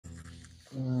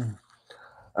All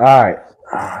right.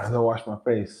 I gotta wash my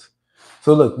face.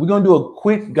 So look, we're gonna do a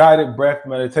quick guided breath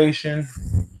meditation.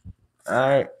 All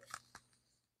right.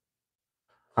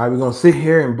 All right, we're gonna sit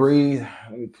here and breathe.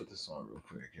 Let me put this on real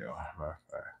quick, yo.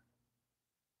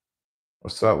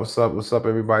 What's up? What's up? What's up,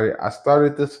 everybody? I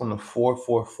started this on the 4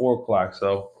 o'clock,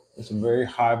 so it's a very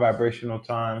high vibrational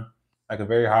time, like a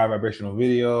very high vibrational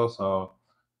video. So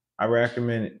I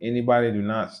recommend anybody do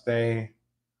not stay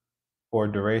for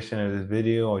a duration of this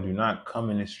video or do not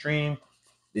come in the stream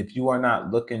if you are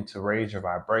not looking to raise your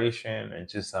vibration and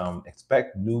just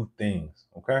expect new things.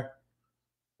 Okay.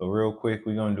 So real quick,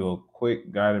 we're gonna do a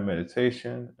quick guided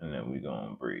meditation and then we're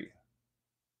gonna breathe.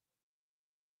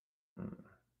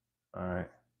 All right.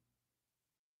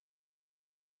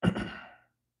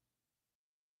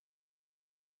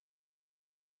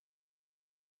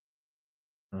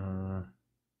 Mm,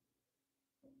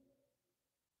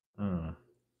 mm.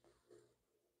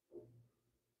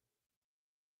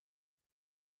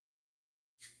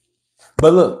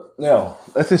 But look, yo,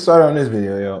 let's just start on this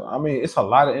video, yo. I mean, it's a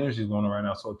lot of energy going on right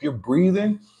now. So if you're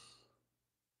breathing,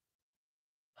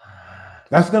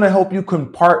 that's gonna help you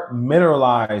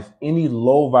compartmentalize any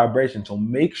low vibration. So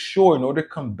make sure in order to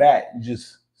combat, you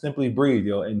just simply breathe,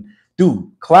 yo. And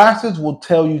dude, classes will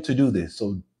tell you to do this.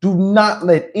 So do not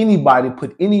let anybody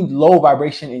put any low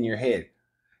vibration in your head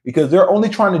because they're only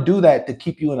trying to do that to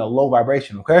keep you in a low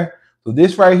vibration. Okay. So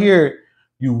this right here,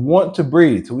 you want to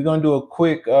breathe. So we're gonna do a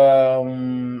quick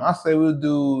I say we'll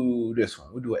do this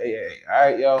one. We'll do an 888. All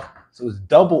right, yo. So it's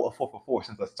double a 444.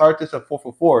 Since I start this at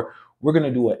 444, we're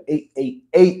gonna do an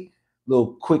 888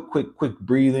 little quick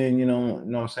breathing, you know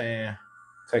what I'm saying?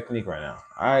 Technique right now.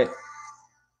 All right.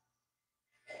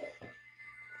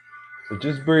 So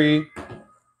just breathe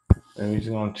and we're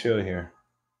just gonna chill here.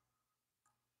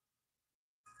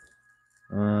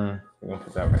 We're gonna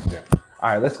put that right there. All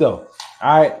right, let's go.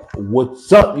 All right,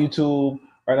 what's up, YouTube?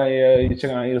 Right now, yeah, you're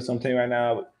checking out eotosinc right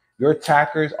now. Your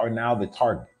attackers are now the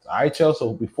targets. All right, yo.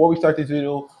 So before we start this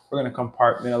video, we're gonna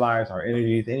compartmentalize our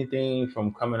energies. Anything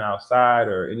from coming outside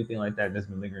or anything like that that's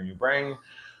been lingering in your brain,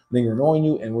 lingering on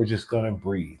you, and we're just gonna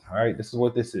breathe. All right, this is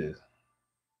what this is.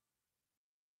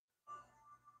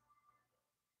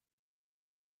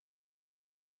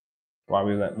 While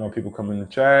we let more people come in the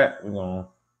chat, we're gonna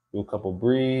do a couple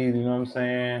breathe. You know what I'm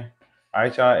saying? All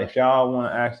right, y'all. If y'all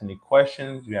want to ask any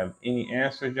questions, you have any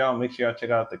answers, y'all, make sure y'all check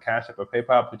out the Cash App or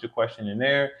PayPal. Put your question in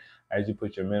there as you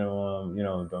put your minimum,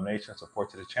 donation support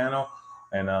to the channel.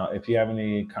 And if you have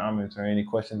any comments or any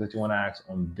questions that you want to ask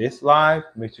on this live,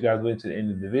 make sure you guys wait to the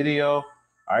end of the video.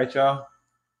 All right, y'all.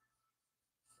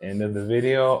 End of the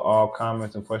video. All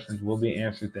comments and questions will be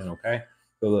answered then. Okay.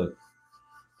 So look,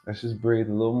 let's just breathe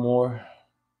a little more.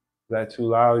 Is that too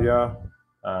loud, y'all?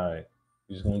 All right.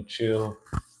 We're just gonna chill.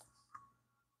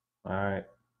 All right.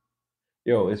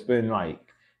 Yo, it's been like,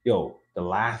 the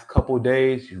last couple of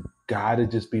days, you gotta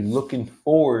just be looking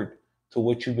forward to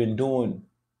what you've been doing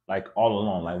like all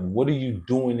along. Like, what are you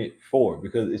doing it for?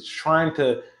 Because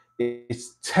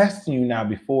it's testing you now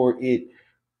before it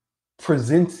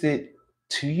presents it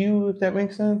to you, if that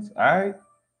makes sense. All right.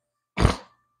 All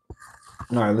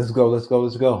right, let's go. Let's go.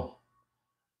 Let's go.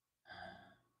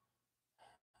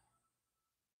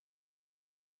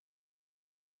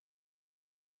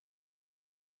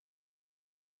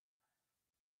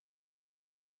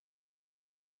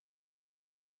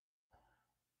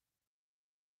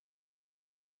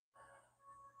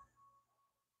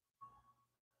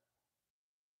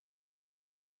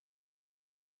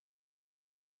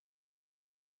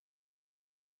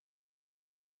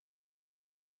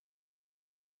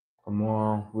 Come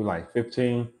on. We're like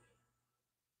 15.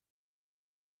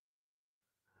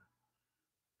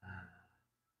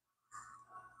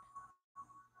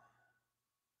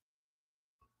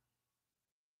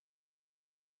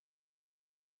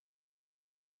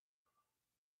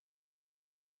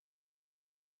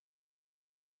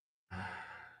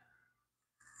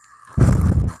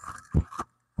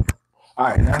 All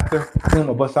right, and after I'm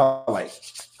gonna bust out like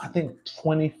I think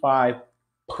 25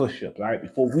 push-ups, all right,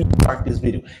 before we start this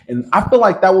video. And I feel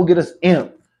like that will get us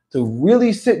amped to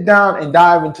really sit down and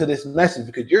dive into this message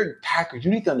because your attackers,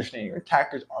 you need to understand your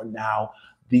attackers are now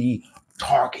the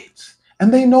targets.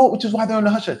 And they know it, which is why they're on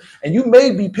the hush. And you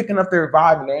may be picking up their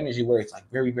vibe and their energy where it's like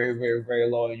very, very, very, very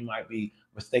low, and you might be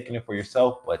mistaking it for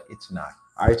yourself, but it's not.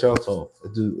 All right, y'all. So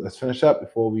let's finish up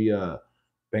before we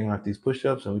bang out these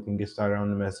push-ups and we can get started on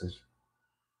the message.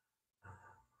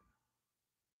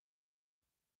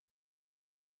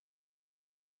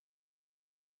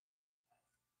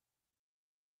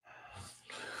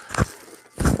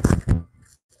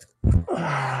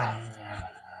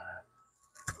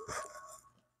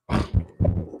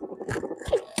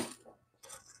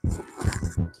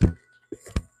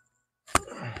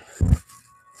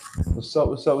 What's up?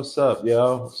 What's up? What's up,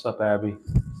 yo? What's up, Abby?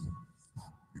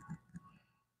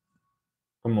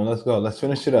 Come on, let's go. Let's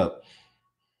finish it up.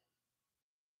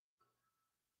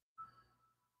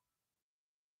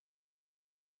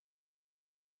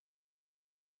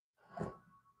 All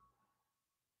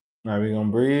right, we're gonna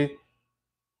breathe.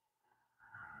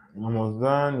 We're almost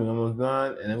done. We're almost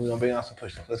done, and then we're gonna bring on some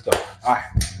push-ups. Let's go. All right.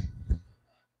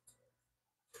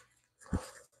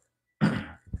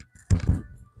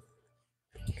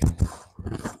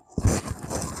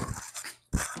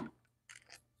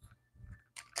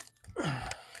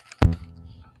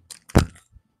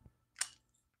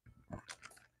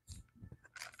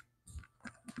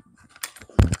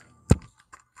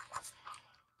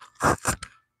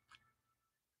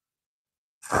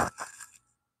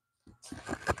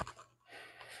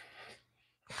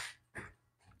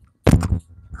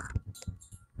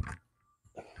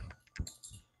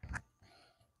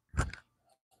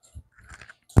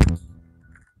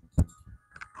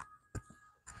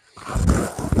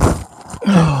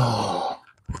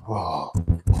 Oh,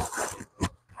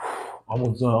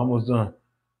 almost done. Almost done.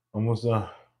 Almost done.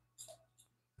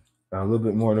 Got a little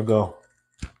bit more to go.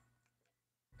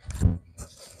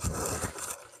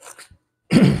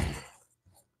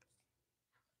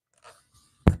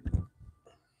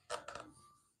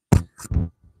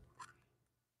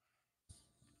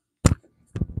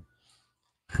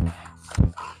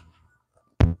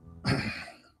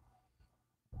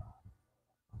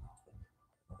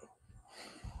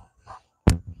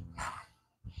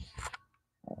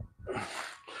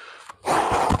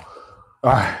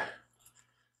 All right,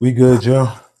 we good,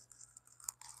 Joe.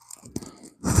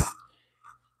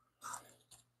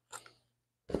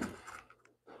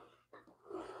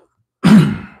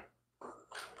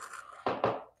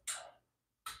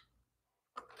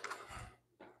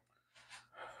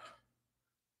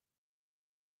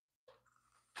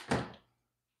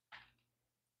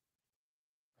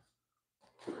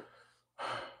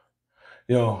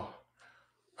 Yo,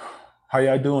 how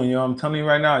y'all doing, yo? I'm telling you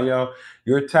right now, yo,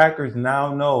 your attackers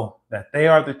now know that they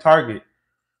are the target.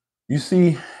 You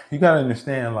see, you gotta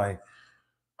understand, like,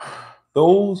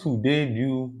 those who did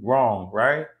you wrong,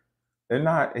 right? They're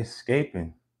not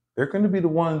escaping. They're gonna be the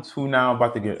ones who now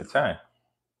about to get attacked.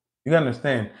 You gotta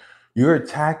understand, your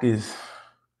attack is,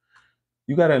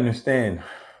 you gotta understand,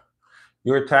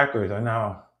 your attackers are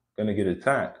now gonna get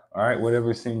attacked. All right,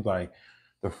 whatever it seems like,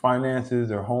 their finances,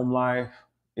 their home life,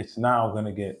 it's now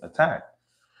gonna get attacked.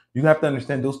 You have to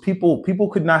understand those people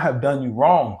could not have done you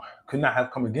wrong, could not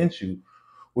have come against you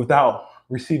without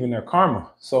receiving their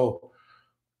karma. So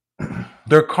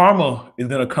their karma is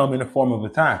gonna come in the form of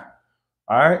attack.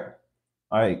 All right?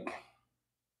 Like,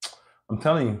 I'm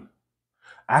telling you,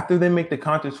 after they make the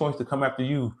conscious choice to come after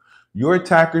you, your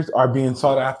attackers are being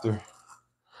sought after.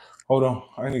 Hold on,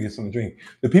 I need to get some drink.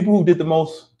 The people who did the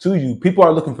most to you, people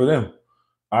are looking for them.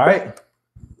 All right?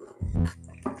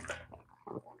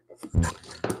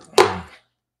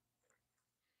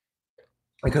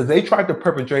 Because they tried to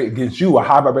perpetrate against you a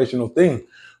high vibrational thing,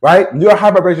 right? You're a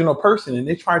high vibrational person, and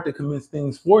they tried to convince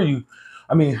things for you.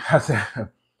 I mean, I said,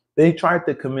 they tried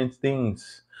to convince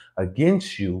things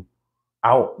against you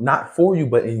out, not for you,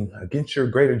 but against your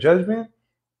greater judgment.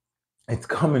 It's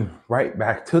coming right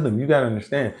back to them. You got to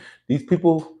understand, these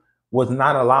people was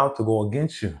not allowed to go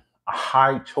against you, a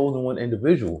high chosen one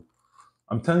individual.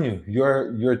 I'm telling you,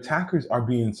 your attackers are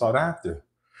being sought after.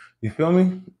 You feel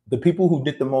me? The people who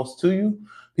did the most to you,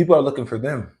 people are looking for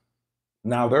them.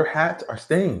 Now their hats are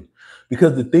stained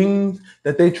because the things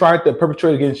that they tried to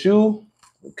perpetrate against you,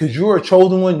 because you're a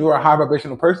chosen one, you're a high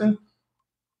vibrational person,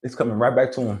 it's coming right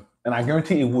back to them. And I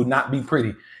guarantee it would not be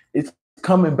pretty. It's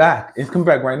coming back. It's coming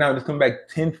back right now. It's coming back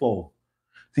tenfold.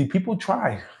 See, people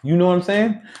tried. You know what I'm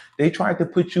saying? They tried to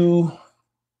put you,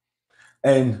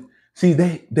 and see,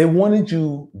 they wanted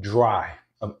you dry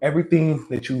of everything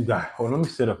that you got. Hold on, let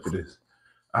me sit up for this.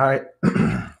 All right.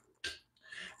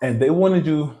 And they wanted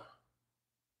you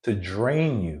to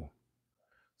drain you.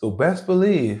 So best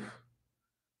believe,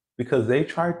 because they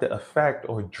tried to affect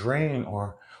or drain,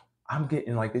 or I'm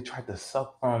getting like they tried to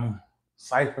siphon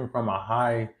from a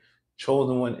high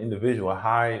chosen one individual, a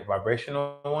high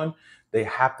vibrational one, they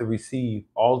have to receive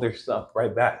all their stuff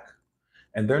right back.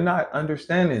 And they're not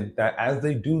understanding that as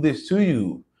they do this to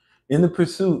you, in the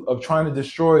pursuit of trying to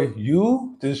destroy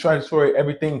you, to try to destroy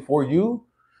everything for you,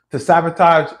 to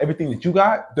sabotage everything that you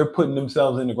got, they're putting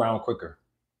themselves in the ground quicker.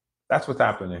 That's what's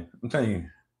happening. I'm telling you,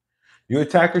 your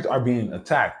attackers are being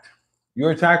attacked.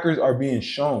 Your attackers are being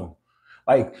shown.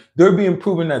 Like, they're being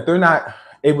proven that they're not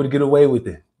able to get away with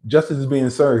it. Justice is being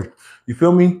served. You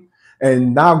feel me?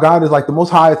 And now God is like, the Most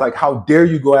High is like, how dare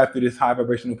you go after this high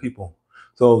vibrational people?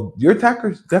 So your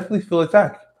attackers definitely feel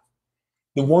attacked.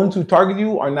 The ones who target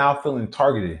you are now feeling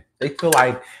targeted. They feel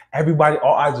like everybody,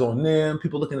 all eyes on them,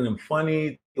 people looking at them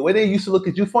funny. The way they used to look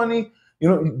at you funny, you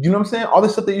know what I'm saying? All the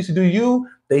stuff they used to do you,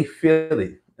 they feel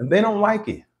it. And they don't like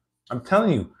it. I'm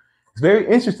telling you. It's very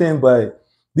interesting, but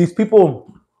these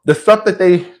people, the stuff that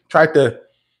they tried to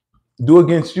do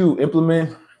against you,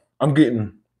 implement, I'm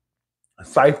getting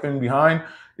siphoned behind,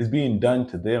 is being done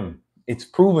to them. It's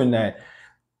proven that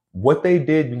what they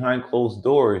did behind closed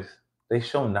doors, they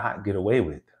shall not get away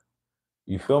with.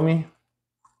 You feel me?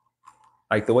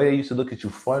 Like the way they used to look at you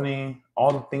funny,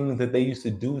 all the things that they used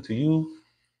to do to you,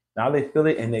 now they feel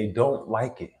it and they don't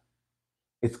like it.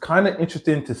 It's kind of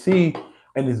interesting to see,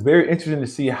 and it's very interesting to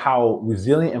see how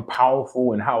resilient and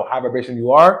powerful and how high vibration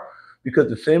you are, because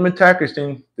the same attackers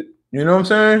think, you know what I'm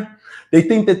saying? They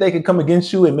think that they can come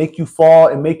against you and make you fall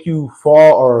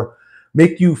or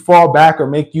make you fall back or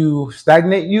make you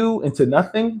stagnate you into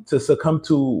nothing to succumb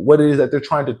to what it is that they're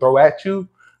trying to throw at you.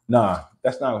 Nah,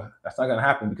 that's not gonna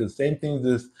happen, because the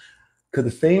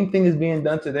same thing is being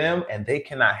done to them and they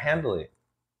cannot handle it.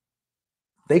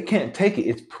 They can't take it.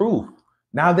 It's proof.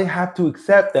 Now they have to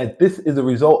accept that this is a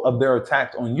result of their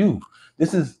attacks on you.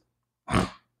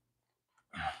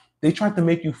 They tried to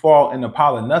make you fall in a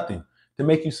pile of nothing, to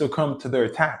make you succumb to their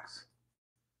attacks.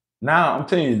 Now I'm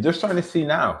telling you, they're starting to see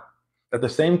now that the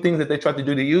same things that they tried to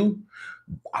do to you,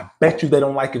 I bet you they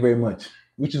don't like it very much,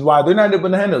 which is why they're not able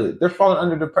to handle it. They're falling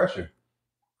under the pressure.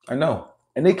 I know.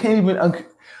 And they can't even,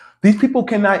 these people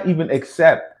cannot even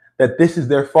accept that this is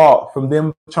their fault from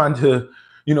them trying to,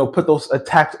 put those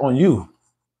attacks on you.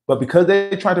 But because they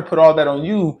try to put all that on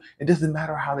you, it doesn't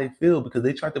matter how they feel, because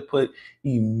they try to put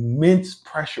immense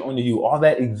pressure on you, all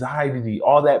that anxiety,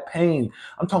 all that pain.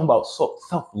 I'm talking about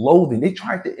self-loathing. They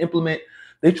tried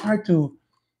to,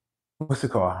 what's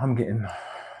it called?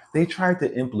 They tried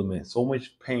to implement so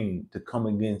much pain to come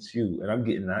against you. And I'm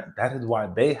getting that. That is why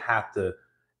they have to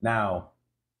now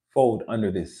fold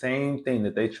under this same thing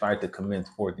that they tried to commence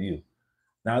forth you.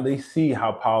 Now they see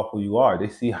how powerful you are. They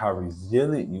see how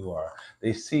resilient you are.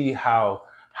 They see how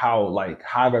like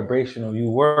high vibrational you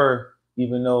were,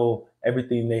 even though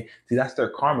everything that's their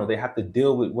karma. They have to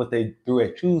deal with what they threw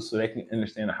at you so they can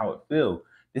understand how it feels.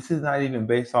 This is not even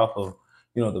based off of,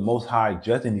 the Most High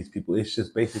judging these people. It's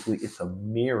just basically, it's a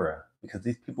mirror, because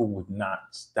these people would not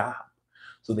stop.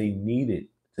 So they needed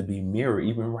to be mirrored.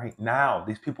 Even right now,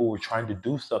 these people were trying to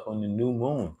do stuff on the new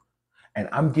moon. And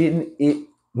I'm getting it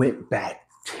went back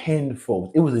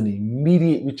tenfold. It was an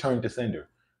immediate return to sender.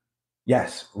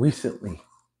 Yes, recently.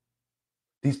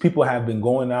 These people have been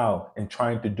going out and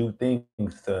trying to do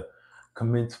things to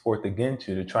commence forth against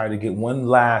you, to try to get one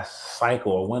last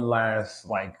cycle or one last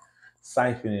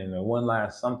siphoning or one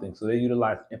last something. So they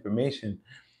utilize information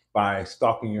by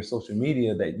stalking your social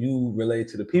media that you relay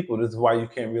to the people. This is why you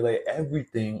can't relay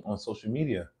everything on social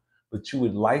media. But you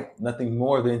would like nothing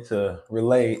more than to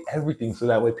relay everything so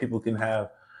that way people can have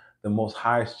the most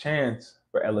highest chance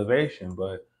for elevation.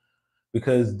 But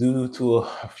because due to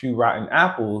a few rotten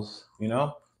apples,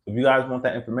 if you guys want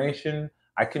that information,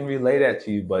 I can relay that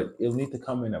to you, but it'll need to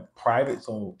come in a private.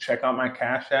 So check out my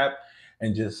Cash App,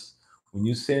 and just when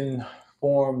you send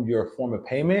your form of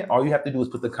payment, all you have to do is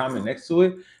put the comment next to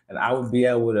it, and I will be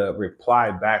able to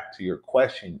reply back to your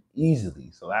question easily.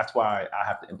 So that's why I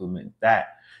have to implement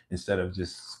that instead of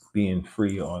just being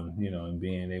free on, and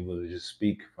being able to just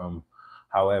speak from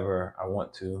however I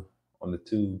want to on the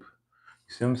tube.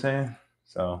 You see what I'm saying?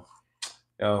 So,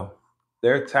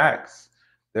 their attacks,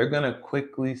 they're going to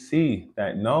quickly see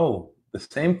that no, the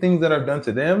same things that are done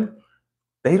to them,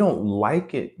 they don't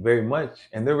like it very much.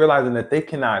 And they're realizing that they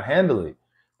cannot handle it.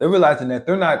 They're realizing that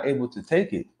they're not able to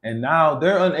take it. And now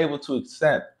they're unable to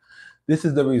accept this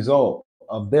is the result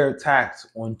of their attacks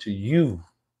onto you.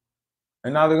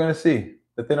 And now they're going to see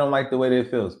that they don't like the way they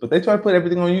feels. But they try to put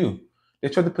everything on you. They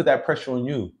try to put that pressure on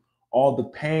you. All the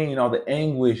pain, all the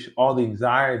anguish, all the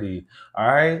anxiety,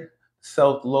 all right?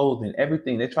 Self-loathing,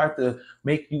 everything. They try to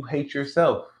make you hate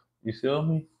yourself. You feel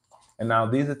me? And now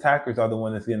these attackers are the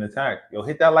one that's getting attacked. Yo,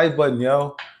 hit that like button,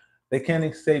 yo. They can't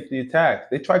escape the attack.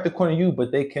 They tried to corner you,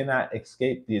 but they cannot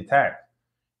escape the attack.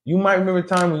 You might remember a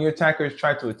time when your attackers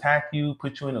tried to attack you,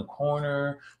 put you in a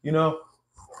corner,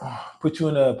 put you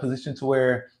in a position to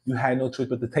where you had no choice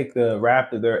but to take the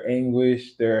wrath of their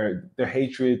anguish, their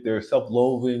hatred, their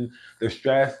self-loathing, their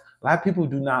stress. A lot of people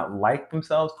do not like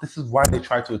themselves. This is why they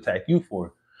try to attack you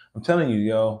for. I'm telling you,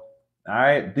 yo. All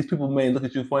right. These people may look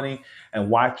at you funny and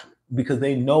watch, because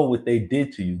they know what they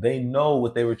did to you. They know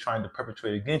what they were trying to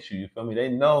perpetrate against you. You feel me? They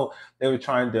know they were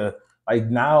trying to,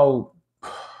 now,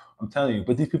 I'm telling you,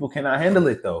 but these people cannot handle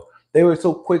it though. They were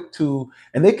so quick to,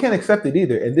 and they can't accept it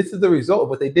either. And this is the result of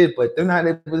what they did, but they're not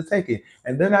able to take it.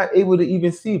 And they're not able to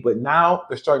even see. But now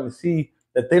they're starting to see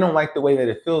that they don't like the way that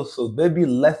it feels. So they'd be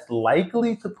less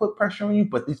likely to put pressure on you.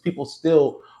 But these people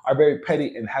still are very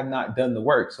petty and have not done the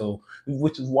work. So,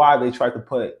 which is why they try to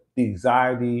put the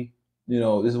anxiety,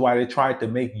 this is why they tried to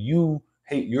make you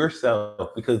hate yourself,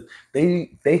 because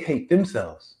they hate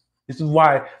themselves. This is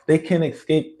why they can't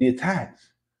escape the attacks.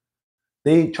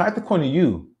 They tried to corner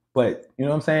you, but you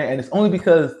know what I'm saying? And it's only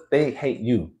because they hate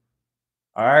you.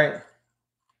 All right?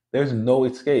 There's no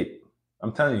escape.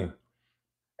 I'm telling you.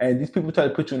 And these people try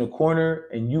to put you in a corner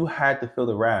and you had to feel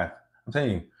the wrath. I'm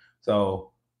telling you.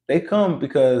 So they come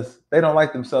because they don't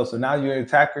like themselves. So now your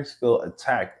attackers feel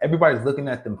attacked. Everybody's looking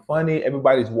at them funny.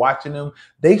 Everybody's watching them.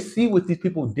 They see what these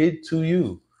people did to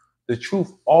you. The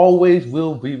truth always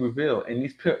will be revealed. And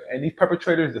these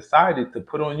perpetrators decided to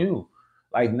put on you.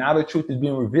 Like now the truth is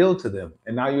being revealed to them.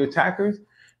 And now your attackers,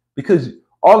 because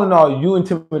all in all, you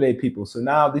intimidate people. So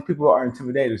now these people are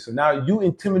intimidated. So now you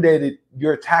intimidated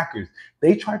your attackers.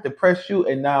 They tried to press you,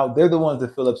 and now they're the ones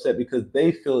that feel upset because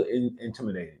they feel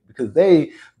intimidated, because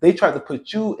they tried to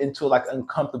put you into like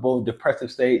uncomfortable,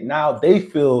 depressive state. Now they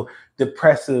feel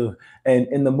depressive and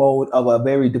in the mode of a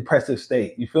very depressive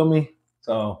state. You feel me?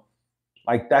 So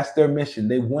like that's their mission.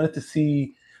 They wanted to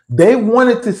see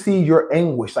your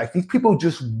anguish. Like these people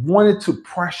just wanted to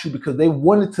press you because they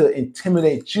wanted to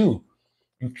intimidate you.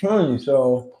 I'm telling you.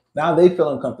 So now they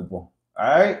feel uncomfortable.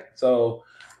 All right. So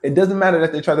it doesn't matter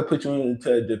that they try to put you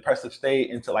into a depressive state,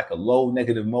 into like a low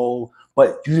negative mode,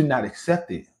 but you did not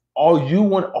accept it. All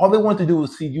they want to do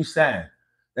is see you sad.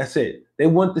 That's it. They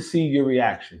want to see your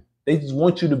reaction. They just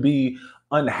want you to be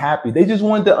unhappy. They just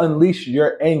wanted to unleash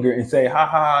your anger and say, ha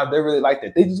ha, they really like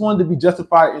that. They just wanted to be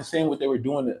justified in saying what they were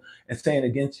doing and saying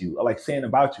against you, or like saying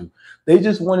about you. They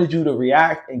just wanted you to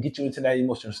react and get you into that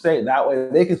emotional state. That way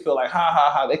they could feel like, ha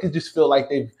ha ha. They could just feel like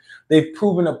they've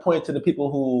proven a point to the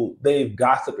people who they've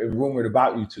gossiped and rumored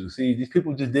about you to. See, these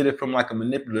people just did it from like a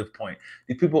manipulative point.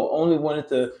 These people only wanted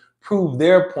to prove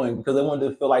their point because they wanted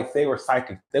to feel like they were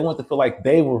psychic. They wanted to feel like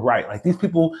they were right. Like these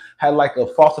people had like a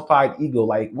falsified ego,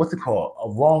 like what's it called? A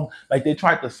wrong, like they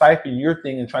tried to siphon your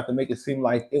thing and tried to make it seem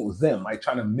like it was them, like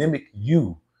trying to mimic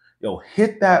you. Yo,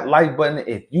 hit that like button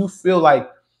if you feel like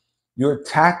your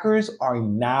attackers are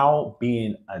now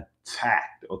being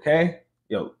attacked. Okay?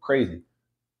 Yo, crazy.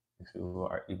 These people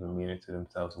are even meaner to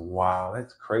themselves. Wow,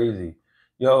 that's crazy.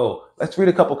 Yo, let's read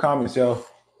a couple comments, yo.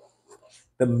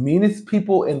 The meanest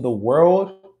people in the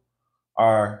world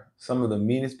are some of the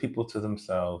meanest people to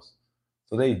themselves.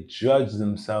 So they judge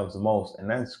themselves the most. And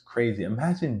that's crazy.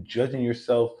 Imagine judging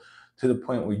yourself to the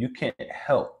point where you can't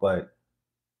help but,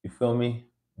 you feel me,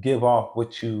 give off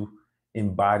what you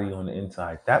embody on the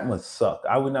inside. That must suck.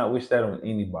 I would not wish that on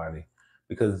anybody,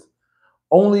 because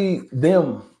only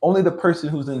the person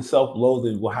who's in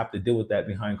self-loathing will have to deal with that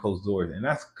behind closed doors. And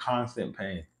that's constant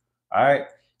pain. All right.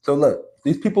 So look,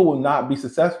 these people will not be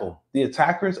successful. The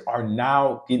attackers are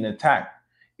now getting attacked.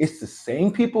 It's the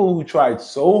same people who tried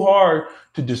so hard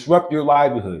to disrupt your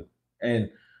livelihood. And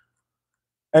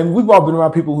we've all been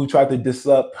around people who tried to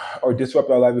disrupt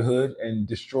our livelihood and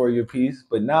destroy your peace.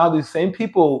 But now these same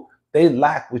people, they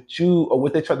lack what you, or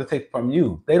what they tried to take from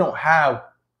you. They don't have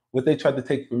what they tried to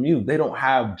take from you. They don't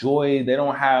have joy. They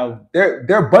don't have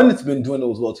their abundance been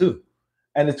dwindled as well too.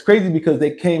 And it's crazy because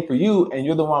they came for you and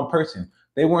you're the wrong person.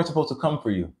 They weren't supposed to come for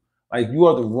you. Like you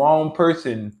are the wrong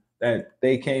person that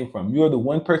they came from. You're the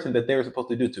one person that they were supposed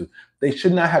to do to. They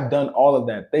should not have done all of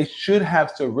that. They should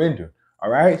have surrendered. All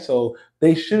right. So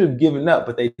they should have given up,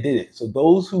 but they didn't. So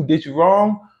those who did you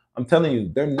wrong, I'm telling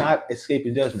you, they're not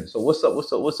escaping judgment. So what's up?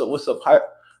 What's up? What's up? What's up?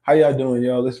 How y'all doing,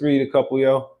 yo? Let's read a couple,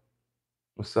 yo.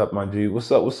 What's up, my G?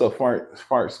 What's up? What's up,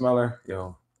 fart smeller?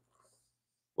 Yo.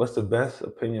 What's the best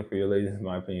opinion for your laziness? In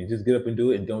my opinion, just get up and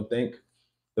do it and don't think.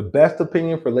 The best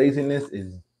opinion for laziness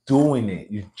is doing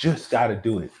it. You just got to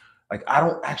do it. Like I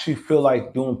don't actually feel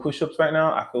like doing push-ups right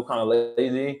now. I feel kind of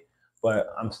lazy,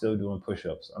 but I'm still doing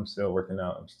push-ups. I'm still working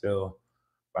out. But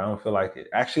I don't feel like it.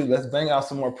 Actually, let's bang out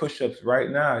some more push-ups right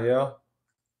now, yo.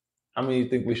 How many do you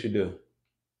think we should do?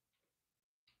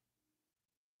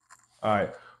 All right,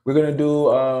 we're gonna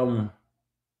do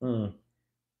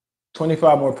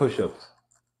 25 more push-ups.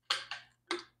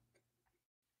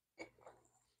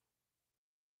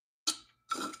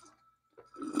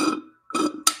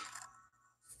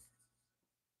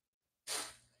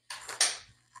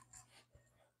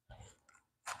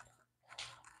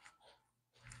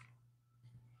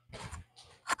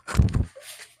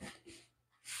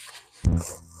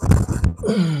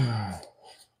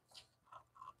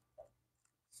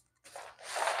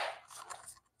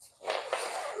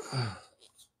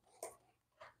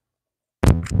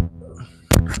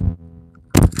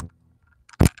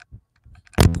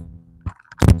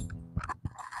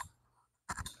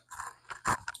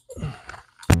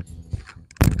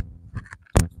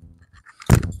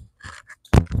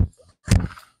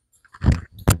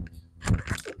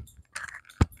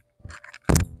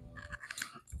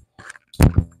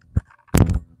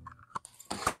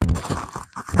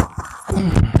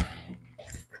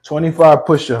 25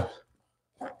 push-ups.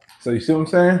 So you see what I'm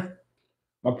saying?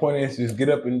 My point is just get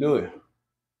up and do it.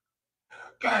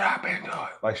 Get up and do it.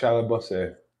 Like Charlotte Buff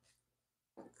said.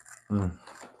 I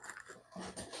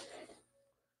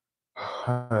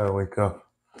gotta wake up.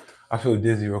 I feel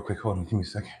dizzy real quick. Hold on, give me a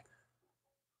second.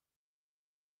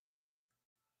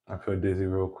 I feel dizzy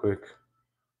real quick.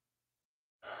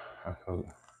 I feel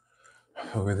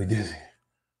really dizzy.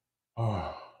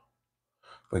 Oh.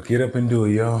 But get up and do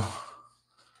it, yo.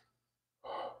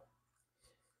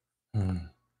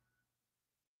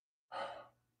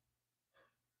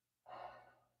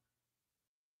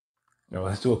 Now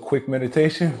let's do a quick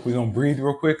meditation. We're gonna breathe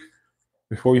real quick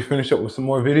before we finish up with some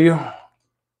more video.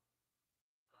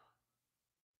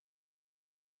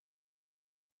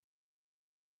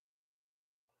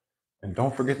 And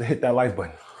don't forget to hit that like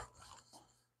button.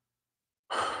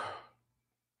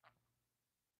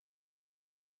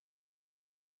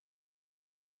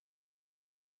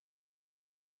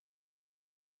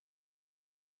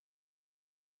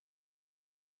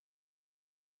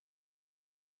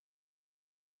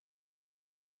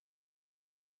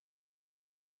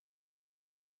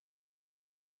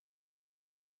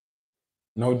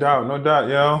 No doubt,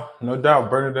 yo. No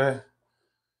doubt, Bernadette.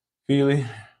 Feely.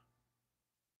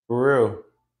 For real.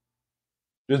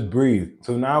 Just breathe.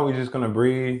 So now we're just gonna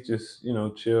breathe, just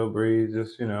chill, breathe,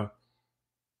 just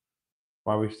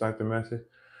while we start the message.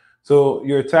 So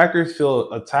your attackers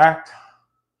feel attacked,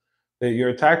 that your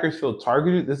attackers feel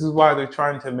targeted. This is why they're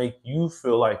trying to make you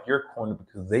feel like you're cornered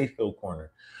because they feel cornered.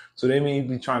 So they may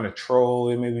be trying to troll,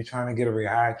 they may be trying to get a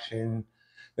reaction,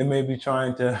 they may be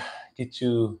trying to get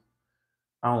you,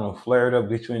 I don't know, flared up,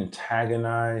 get you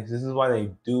antagonized. This is why they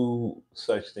do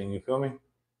such thing. You feel me?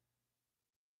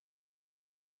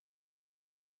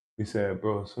 He said,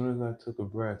 bro, as soon as I took a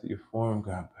breath, your form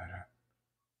got better.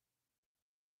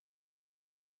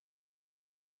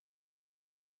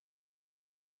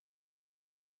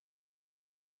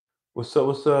 What's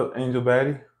up, Angel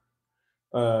Batty?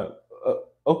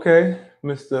 Okay,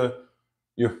 Mr.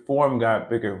 Your form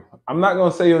got bigger. I'm not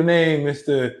gonna say your name,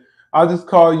 Mr. I'll just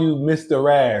call you Mr.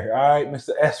 Rag, all right, Mr.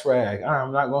 S Rag.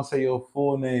 I'm not gonna say your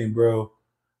full name, bro.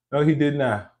 No, he did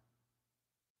not.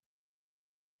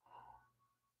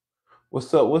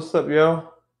 What's up,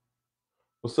 yo?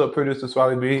 What's up, producer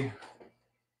Swally B?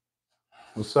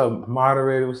 What's up,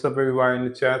 moderator? What's up, everybody in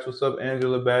the chat? What's up,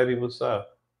 Angela Batty? What's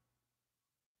up?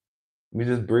 We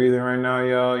just breathing right now,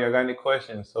 y'all. Y'all got any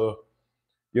questions? So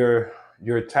your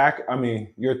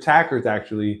attackers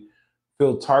actually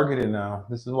feel targeted now.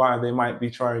 This is why they might be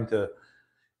trying to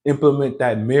implement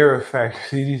that mirror effect.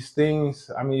 See these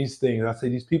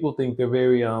people think they're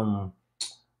very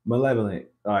malevolent.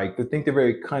 Like they think they're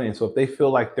very cunning. So if they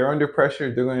feel like they're under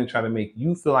pressure, they're going to try to make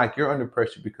you feel like you're under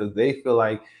pressure because they feel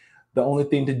like the only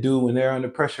thing to do when they're under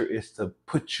pressure is to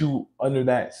put you under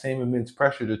that same immense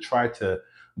pressure to try to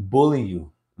bully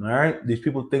you. All right? These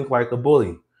people think like a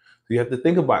bully. So you have to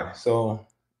think about it. So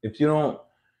if you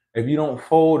don't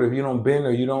fold, if you don't bend,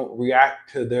 or you don't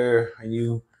react to their, and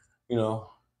you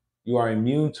are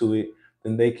immune to it,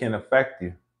 then they can affect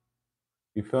you.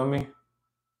 You feel me?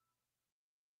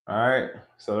 All right.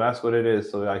 So that's what it is.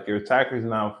 So like your attackers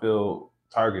now feel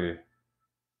targeted.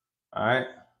 All right.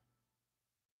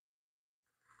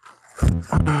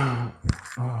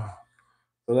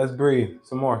 So let's breathe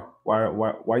some more.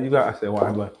 Why you guys? I said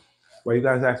why, but why you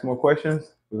guys ask more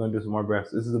questions? We're gonna do some more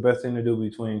breaths. This is the best thing to do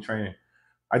between training.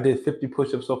 I did 50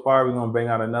 push-ups so far. We're gonna bang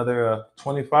out another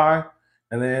 25,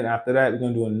 and then after that, we're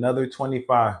gonna do another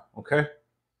 25. Okay.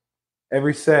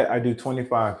 Every set, I do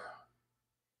 25.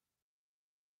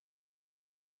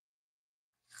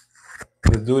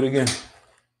 Let's do it again.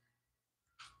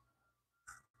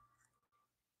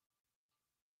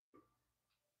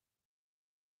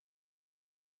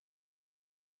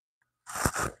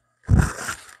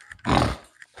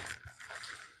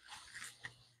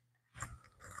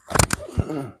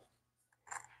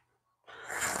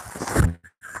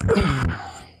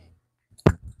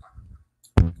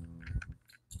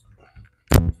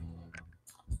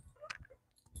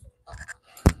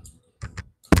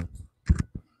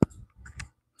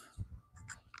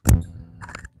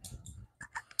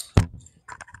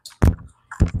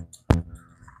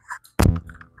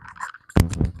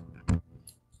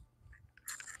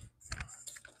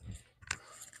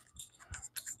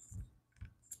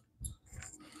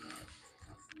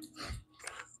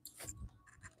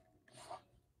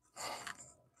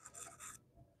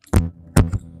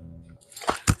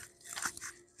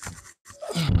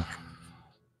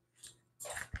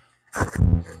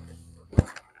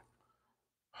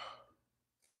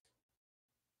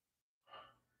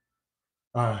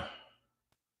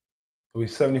 We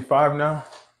 75 now.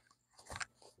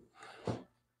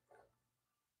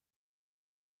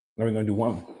 Now we're gonna do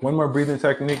one more breathing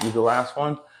technique. This is the last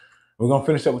one. We're gonna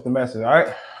finish up with the message. All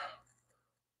right.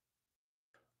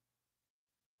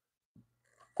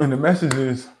 And the message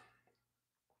is,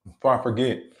 before I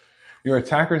forget, your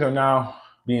attackers are now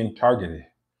being targeted.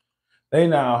 They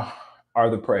now are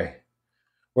the prey.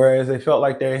 Whereas they felt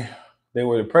like they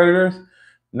were the predators,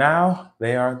 now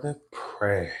they are the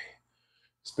prey.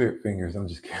 Spirit fingers, I'm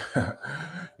just kidding.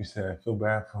 You said, I feel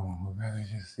bad for them. Would rather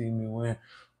just see me win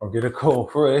or get a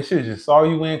cold. For real, they should have just saw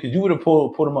you win because you would have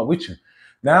pulled them up with you.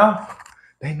 Now,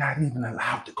 they're not even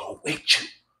allowed to go with you.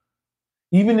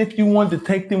 Even if you wanted to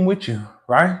take them with you,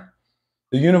 right?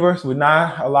 The universe would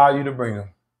not allow you to bring them.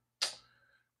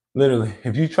 Literally,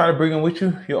 if you try to bring them with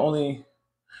you, you'll only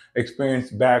experience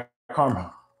bad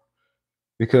karma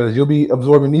because you'll be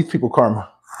absorbing these people's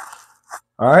karma.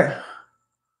 All right?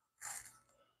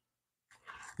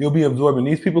 You'll be absorbing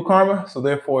these people's karma, so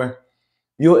therefore,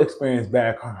 you'll experience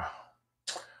bad karma.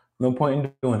 No point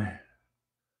in doing it.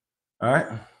 All right?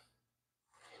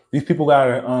 These people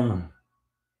gotta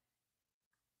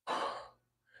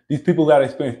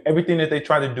experience everything that they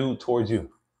try to do towards you.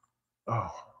 Oh.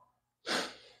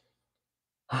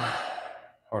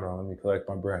 Hold on, let me collect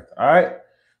my breath. All right.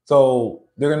 So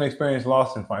they're gonna experience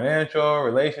loss in financial,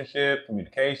 relationship,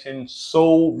 communication,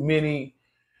 so many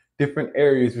different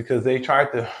areas because they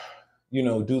tried to,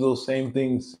 do those same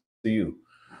things to you.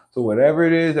 So whatever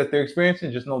it is that they're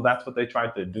experiencing, just know that's what they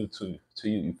tried to do to you.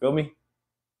 You feel me?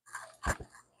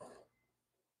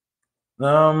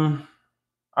 I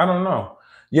don't know.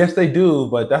 Yes, they do,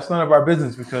 but that's none of our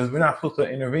business because we're not supposed to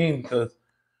intervene because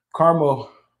karma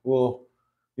will,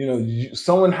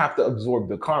 someone have to absorb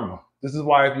the karma. This is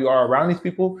why if you are around these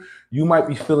people, you might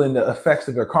be feeling the effects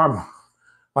of their karma.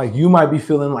 Like you might be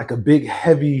feeling like a big,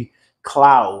 heavy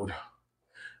cloud.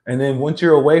 And then once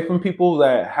you're away from people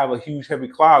that have a huge, heavy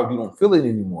cloud, you don't feel it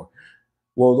anymore.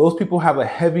 Well, those people have a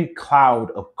heavy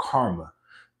cloud of karma.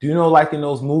 Do you know, like in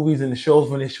those movies and the shows,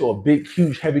 when they show a big,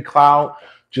 huge, heavy cloud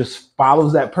just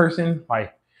follows that person,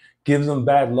 like gives them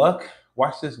bad luck?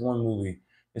 Watch this one movie.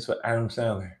 It's with Adam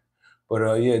Sandler.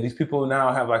 But yeah, these people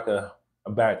now have like a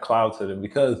bad cloud to them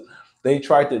because they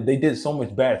did so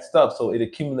much bad stuff. So it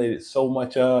accumulated so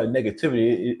much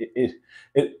negativity.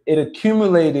 It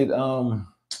accumulated,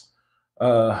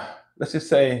 let's just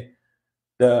say,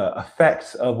 the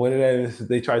effects of what it is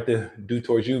they tried to do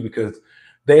towards you because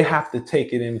they have to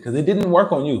take it in because it didn't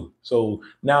work on you. So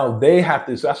now they have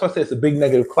to. So that's why I say it's a big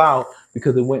negative cloud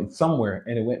because it went somewhere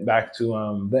and it went back to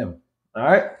them. All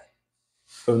right.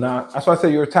 So now that's why I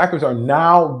say your attackers are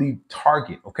now the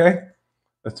target. Okay.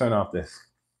 Let's turn off this.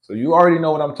 So you already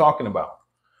know what I'm talking about.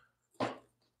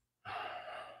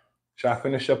 Should I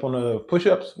finish up on the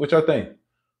push-ups? What y'all think?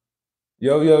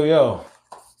 Yo.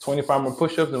 25 more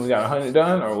push-ups and we got 100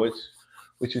 done, or what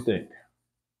you think?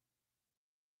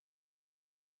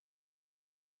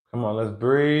 Come on, let's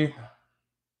breathe.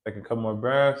 Take a couple more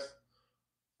breaths.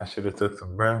 I should have took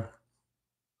some breath.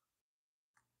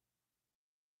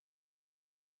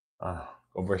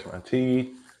 Go brush my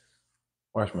teeth,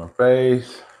 wash my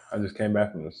face. I just came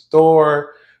back from the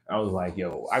store. I was like,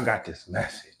 yo, I got this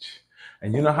message.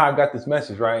 And you know how I got this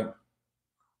message, right?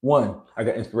 One, I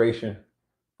got inspiration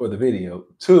for the video.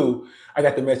 Two, I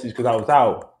got the message because I was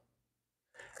out.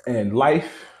 And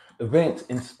life events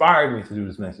inspired me to do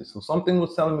this message. So something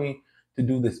was telling me to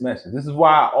do this message. This is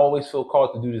why I always feel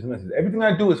called to do this message. Everything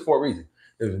I do is for a reason.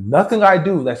 There's nothing I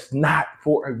do that's not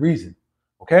for a reason.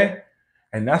 Okay?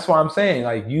 And that's why I'm saying,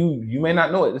 like, you may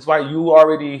not know it. That's why you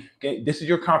already this is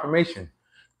your confirmation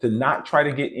to not try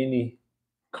to get any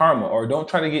karma or don't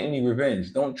try to get any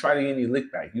revenge. Don't try to get any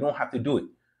lick back. You don't have to do it.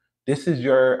 This is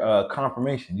your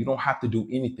confirmation. You don't have to do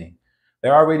anything.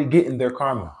 They're already getting their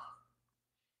karma.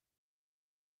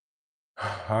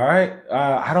 All right.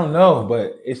 I don't know,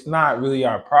 but it's not really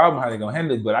our problem how they're gonna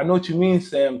handle it. But I know what you mean,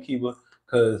 Sam Kiba,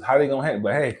 because how they gonna handle it.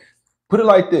 But hey, put it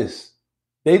like this.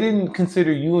 They didn't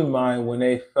consider you in mind when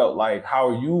they felt like, how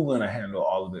are you gonna handle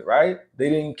all of it, right? They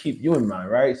didn't keep you in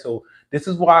mind, right? So this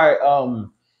is why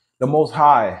the Most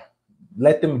High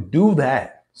let them do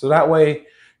that. So that way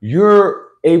you're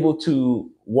able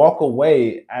to walk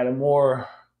away at a more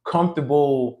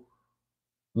comfortable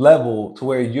level to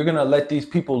where you're gonna let these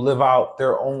people live out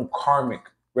their own karmic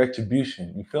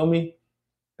retribution. You feel me?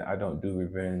 I don't do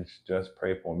revenge, just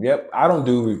pray for them. Yep, I don't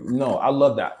do no, I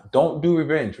love that. Don't do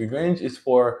revenge. Revenge is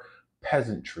for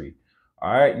peasantry.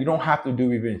 All right, you don't have to do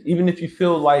revenge, even if you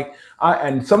feel like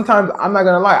and sometimes I'm not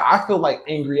gonna lie, I feel like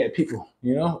angry at people.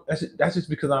 That's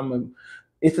just because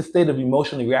it's a state of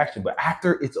emotional reaction. But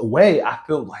after it's away, I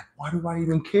feel like, why do I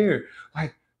even care?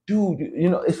 Like, dude,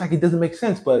 it's like it doesn't make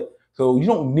sense. But so you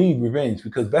don't need revenge,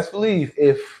 because best believe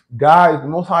if God, the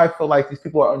Most High, feel like these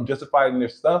people are unjustified in their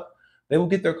stuff, they will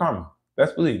get their karma.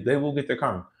 Best believe they will get their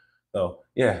karma. So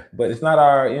yeah, but it's not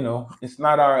our, it's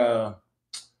not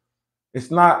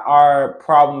our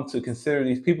problem to consider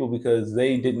these people, because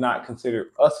they did not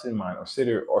consider us in mind,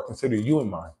 or consider you in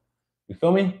mind. You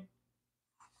feel me?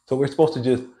 So we're supposed to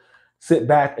just sit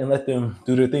back and let them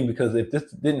do their thing, because if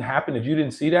this didn't happen, if you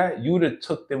didn't see that, you would have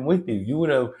took them with you. You would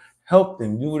have helped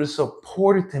them. You would have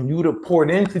supported them. You would have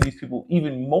poured into these people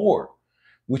even more,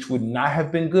 which would not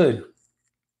have been good.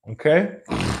 Okay?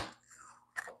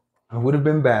 It would have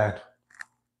been bad.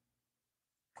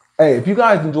 Hey, if you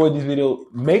guys enjoyed this video,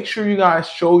 make sure you guys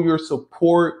show your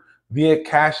support via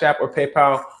Cash App or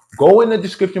PayPal. Go in the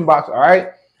description box, all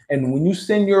right? And when you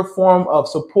send your form of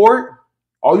support,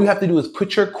 all you have to do is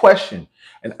put your question,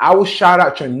 and I will shout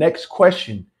out your next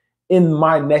question in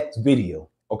my next video,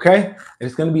 okay? And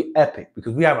it's gonna be epic,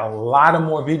 because we have a lot of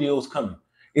more videos coming.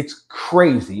 It's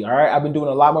crazy, all right? I've been doing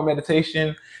a lot more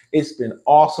meditation. It's been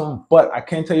awesome, but I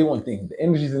can tell you one thing. The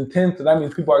energy is intense, so that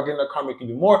means people are getting their karmic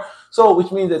even more. So,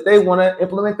 which means that they want to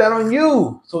implement that on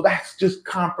you. So that's just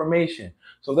confirmation.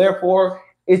 So therefore,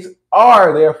 it's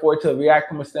therefore to react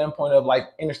from a standpoint of like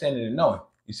understanding and knowing.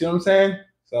 You see what I'm saying?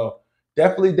 So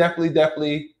definitely,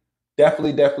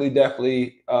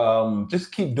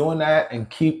 just keep doing that, and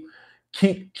keep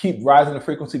rising the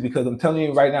frequency, because I'm telling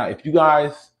you right now, if you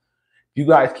guys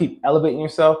keep elevating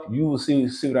yourself, you will see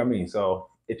what I mean. So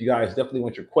if you guys definitely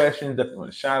want your questions, definitely want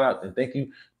a shout out, then thank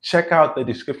you. Check out the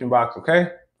description box, okay?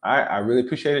 All right, I really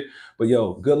appreciate it. But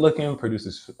yo, good looking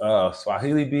producers,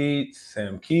 Swahili Beats,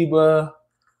 Sam Kiba,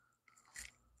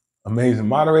 amazing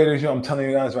moderators, yo, I'm telling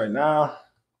you guys right now.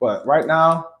 But right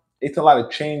now, it's a lot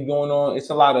of change going on.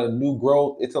 It's a lot of new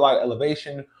growth. It's a lot of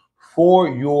elevation for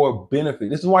your benefit.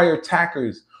 This is why your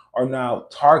attackers are now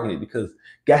targeted, because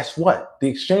guess what? The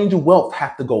exchange of wealth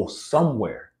have to go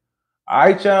somewhere. All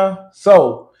right, y'all?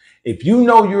 So if you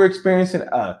know you're experiencing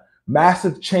a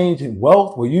massive change in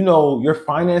wealth, where you know your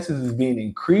finances is being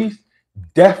increased,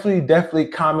 definitely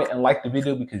comment and like the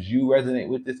video, because you resonate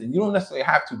with this. And you don't necessarily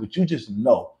have to, but you just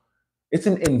know. It's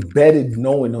an embedded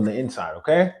knowing on the inside,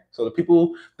 okay? So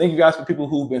thank you guys for people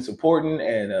who've been supporting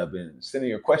and been sending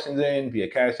your questions in via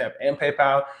Cash App and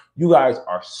PayPal. You guys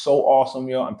are so awesome,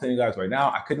 yo. I'm telling you guys right now,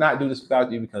 I could not do this without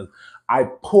you, because I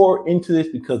pour into this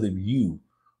because of you.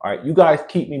 All right, you guys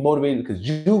keep me motivated, because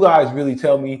you guys really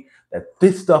tell me that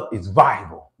this stuff is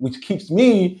viable, which keeps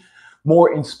me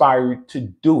more inspired to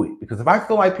do it. Because if I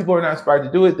feel like people are not inspired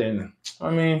to do it, then,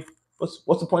 I mean,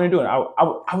 what's the point of doing it?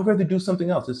 I would rather do something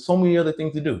else. There's so many other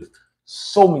things to do.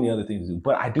 So many other things to do.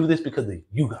 But I do this because of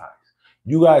you guys.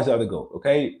 You guys are the GOAT,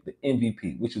 okay? The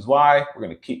MVP, which is why we're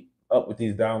going to keep up with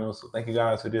these downloads. So thank you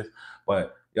guys for this.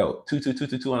 But yo,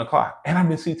 22222 on the clock. And I've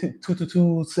been seeing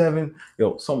 2227.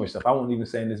 Yo, so much stuff. I won't even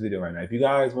say in this video right now. If you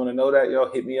guys want to know that,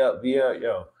 yo, hit me up via,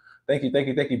 yo. Thank you,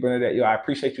 Bernadette. Yo, I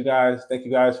appreciate you guys. Thank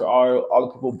you guys for all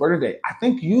the people. Bernadette, I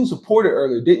think you supported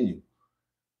earlier, didn't you?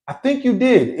 I think you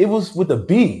did. It was with a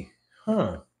B.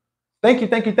 Huh. Thank you.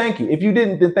 If you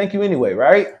didn't, then thank you anyway,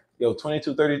 right? Yo,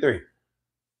 2233.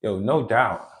 Yo, no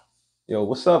doubt. Yo,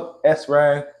 what's up,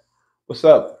 S-Rag? What's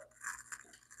up?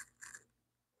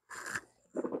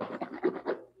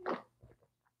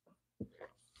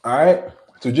 All right.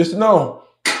 So just know,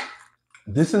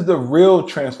 this is the real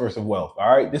transfers of wealth.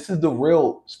 All right. This is the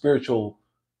real spiritual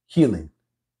healing.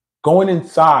 Going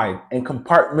inside and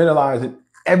compartmentalizing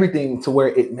everything to where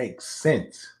it makes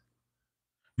sense.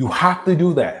 You have to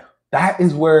do that. That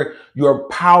is where your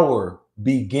power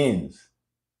begins.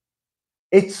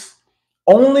 It's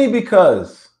only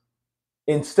because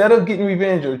instead of getting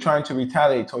revenge or trying to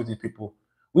retaliate towards these people,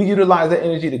 we utilize that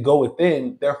energy to go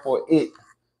within. Therefore, it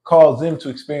calls them to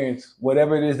experience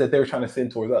whatever it is that they're trying to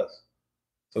send towards us.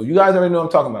 So you guys already know what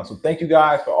I'm talking about. So thank you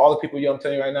guys for all the people I'm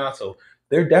telling you right now. So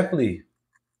they're definitely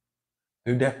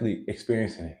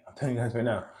experiencing it. I'm telling you guys right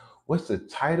now. What's the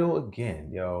title again,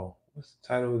 yo? What's the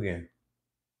title again?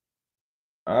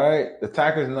 All right. The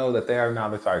attackers know that they are now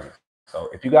the target. So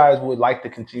if you guys would like to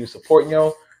continue supporting,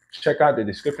 yo, check out the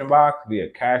description box via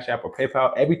Cash App or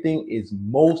PayPal. Everything is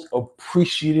most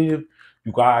appreciative,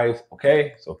 you guys.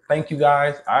 Okay. So thank you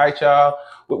guys. All right, y'all.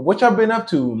 What y'all been up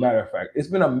to, matter of fact? It's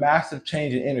been a massive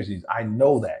change in energies. I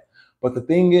know that. But the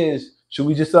thing is, should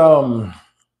we just start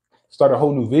a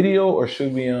whole new video, or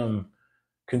should we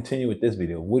continue with this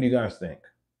video? What do you guys think?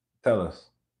 Tell us.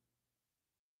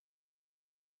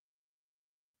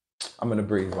 I'm gonna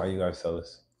breathe while you guys tell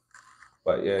us.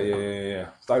 But yeah.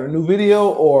 Start a new video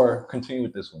or continue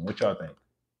with this one. What y'all think?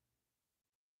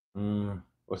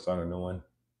 We'll start a new one.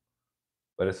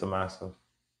 But it's a massive.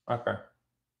 Okay.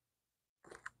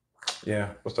 Yeah,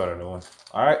 we'll start a new one.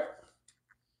 All right.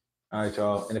 All right,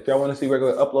 y'all. And if y'all want to see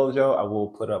regular uploads, y'all, I will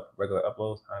put up regular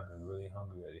uploads. I've been really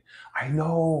hungry already. I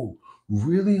know,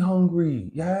 really hungry.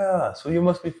 Yeah. So you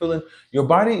must be feeling your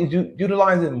body is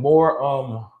utilizing more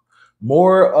of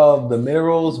the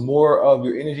minerals, more of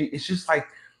your energy. It's just like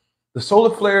the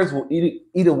solar flares will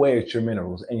eat away at your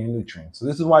minerals and your nutrients. So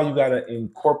this is why you gotta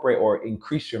incorporate or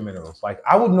increase your minerals. Like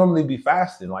I would normally be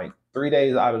fasting like 3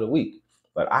 days out of the week,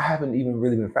 but I haven't even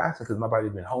really been fasting because my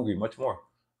body's been hungry much more.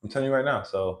 I'm telling you right now.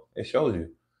 So it shows you.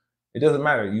 It doesn't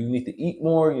matter. You need to eat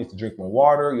more. You need to drink more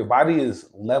water. Your body is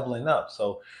leveling up.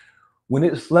 So when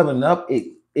it's leveling up,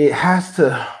 it has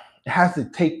to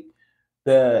take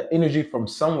the energy from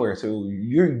somewhere. So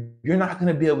you're not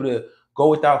gonna be able to go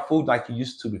without food like you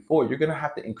used to before. You're gonna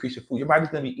have to increase your food. Your body's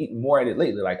gonna be eating more at it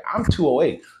lately. Like I'm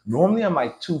 208. Normally I'm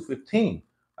like 215.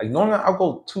 Like normally I'll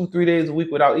go 2-3 days a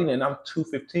week without eating, and I'm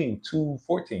 215,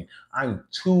 214. I'm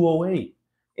 208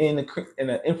 in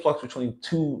an influx between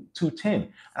 210.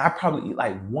 And I probably eat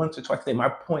like once or twice a day. My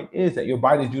point is that your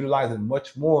body is utilizing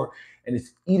much more and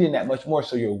it's eating that much more.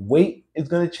 So your weight is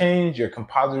gonna change, your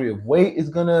composite of weight is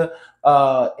gonna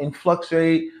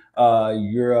influctuate.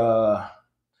 You're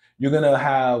gonna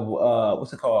have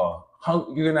what's it called?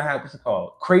 You're gonna have what's it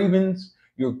called? Cravings.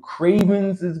 Your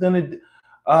cravings is gonna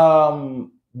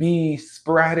be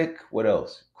sporadic. What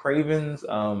else? Cravings.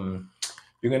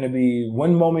 You're gonna be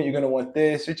one moment you're gonna want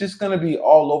this. You're just gonna be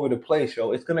all over the place,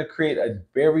 yo. It's gonna create a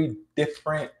very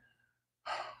different.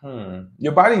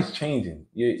 Your body's changing.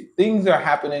 Things are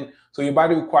happening, so your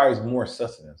body requires more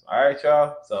sustenance. All right,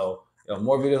 y'all. So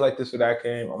more videos like this where that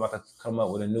came. I'm about to come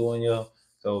up with a new one, yo.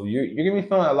 So you're gonna be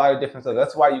feeling a lot of different stuff.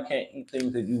 That's why you can't eat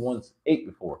things that you once ate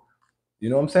before.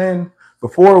 You know what I'm saying?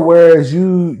 Before, whereas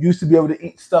you used to be able to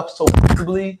eat stuff so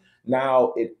comfortably,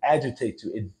 now it agitates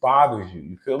you. It bothers you.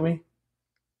 You feel me?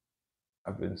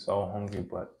 I've been so hungry,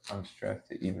 but I'm stressed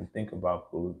to even think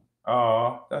about food.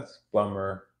 Oh, that's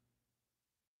bummer.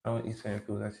 I don't eat certain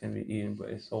foods I shouldn't be eating, but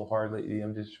it's so hard lately.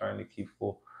 I'm just trying to keep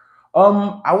full.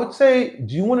 I would say,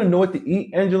 do you want to know what to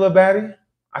eat, Angela Batty?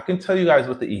 I can tell you guys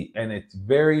what to eat, and it's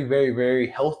very, very, very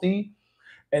healthy,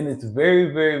 and it's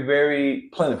very, very, very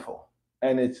plentiful,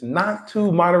 and it's not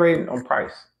too moderated on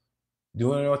price. Do you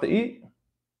want to know what to eat?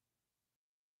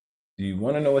 Do you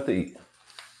want to know what to eat?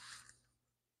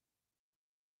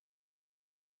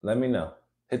 Let me know.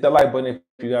 Hit that like button if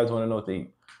you guys want to know what to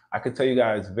eat. I can tell you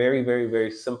guys very, very,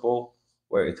 very simple,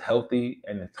 where it's healthy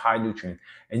and it's high nutrient.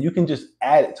 And you can just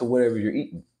add it to whatever you're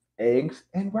eating. Eggs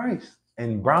and rice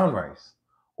and brown rice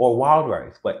or wild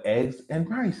rice, but eggs and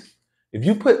rice. If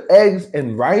you put eggs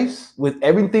and rice with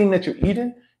everything that you're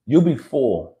eating, you'll be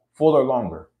fuller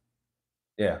longer.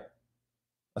 Yeah.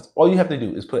 That's all you have to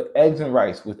do is put eggs and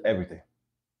rice with everything.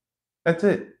 That's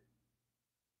it.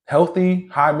 Healthy,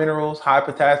 high minerals, high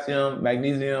potassium,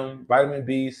 magnesium, vitamin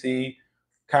B, C,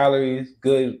 calories,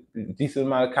 good, decent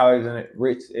amount of calories in it,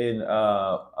 rich in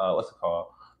what's it called?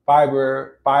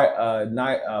 Fiber,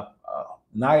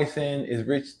 niacin is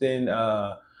rich in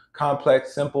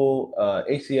complex, simple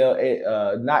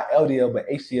HCl, not LDL, but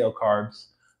HCl carbs.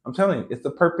 I'm telling you, it's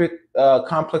the perfect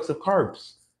complex of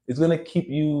carbs. It's gonna keep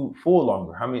you full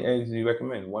longer. How many eggs do you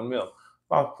recommend? One meal.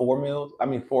 About 4 meals. I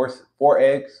mean, four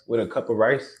eggs with a cup of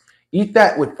rice. Eat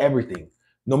that with everything.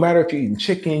 No matter if you're eating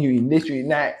chicken, you're eating this, you're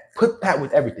eating that. Put that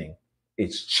with everything.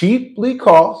 It's cheaply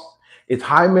cost. It's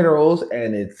high minerals,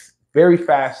 and it's very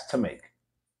fast to make.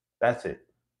 That's it.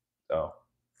 So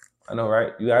I know,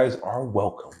 right? You guys are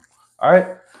welcome. All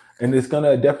right, and it's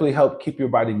gonna definitely help keep your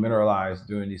body mineralized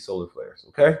during these solar flares.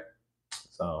 Okay,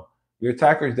 so your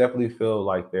attackers definitely feel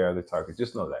like they're the target.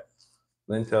 Just know that.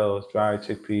 Lentils, dried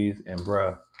chickpeas, and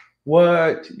bruh.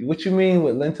 What you mean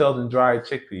with lentils and dried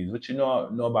chickpeas? What you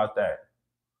know about that?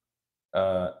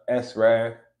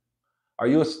 S-Rag. Are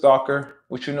you a stalker?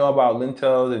 What you know about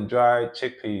lentils and dried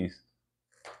chickpeas?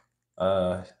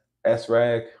 Uh,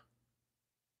 S-Rag.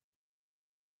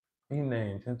 He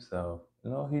named himself.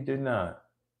 No, he did not.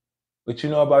 What you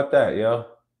know about that, yo?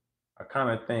 I kind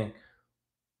of think.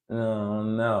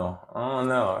 No, I don't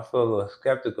know. I feel a little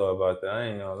skeptical about that. I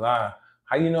ain't gonna lie.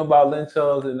 How you know about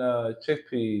lentils and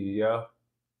chickpeas, yo?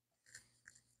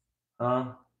 Huh?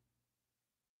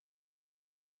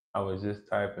 I was just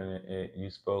typing it. You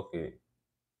spoke it.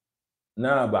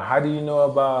 Nah, but how do you know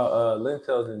about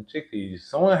lentils and chickpeas?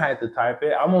 Someone had to type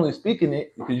it. I'm only speaking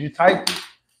it because you typed it.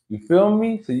 You feel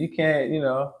me? So you can't,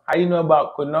 how you know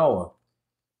about quinoa?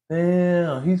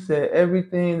 Damn, he said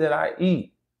everything that I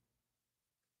eat.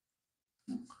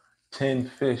 10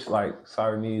 fish like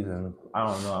sardines, and I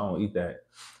don't know, I don't eat that.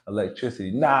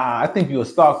 Electricity. Nah, I think you're a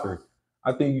stalker.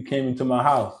 I think you came into my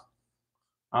house.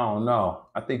 I don't know.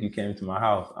 I think you came into my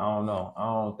house. I don't know. I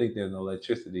don't think there's no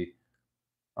electricity.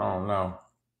 I don't know.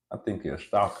 I think you're a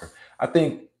stalker. I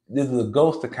think this is a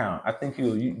ghost account. I think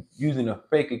you're using a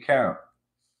fake account.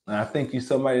 And I think you're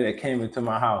somebody that came into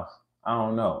my house. I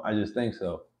don't know. I just think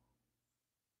so.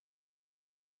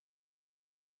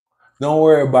 Don't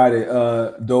worry about it,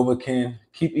 Dovakin.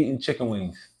 Keep eating chicken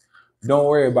wings. Don't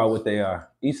worry about what they are.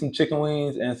 Eat some chicken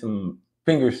wings and some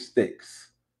finger sticks.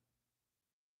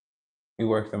 He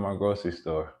works in my grocery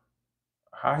store.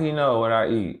 How he know what I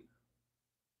eat?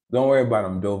 Don't worry about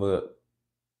him,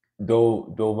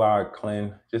 Dovar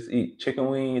Clean. Just eat chicken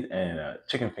wings and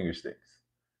chicken finger sticks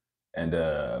and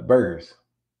burgers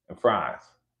and fries.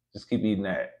 Just keep eating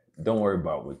that. Don't worry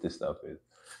about what this stuff is.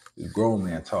 It's grown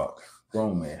man talk.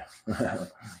 Grown man.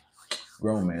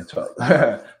 Grown man talk.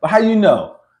 But how you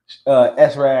know?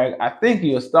 S-Rag, I think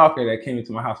you're a stalker that came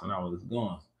into my house when I was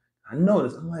gone. I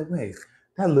noticed. I'm like, wait,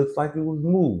 that looks like it was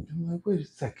moved. I'm like, wait a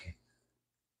second.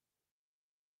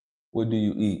 What do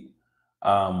you eat?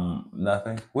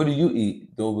 Nothing. What do you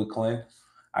eat, Dover Clint?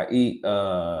 I eat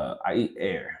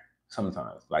air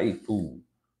sometimes. I eat food.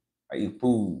 I eat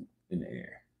food in the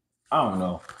air. I don't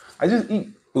know. I just eat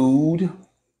food,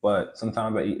 but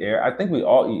sometimes I eat air. I think we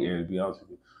all eat air, to be honest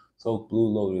with you. Soak blue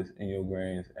lotus in your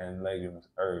grains and legumes,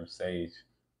 herbs, sage.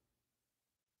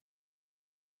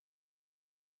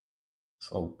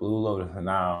 So blue lotus.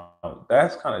 Now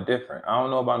that's kind of different. I don't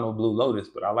know about no blue lotus,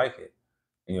 but I like it.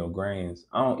 Grains.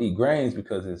 I don't eat grains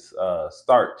because it's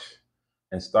starch,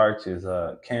 and starch is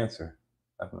cancer.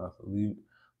 That's not the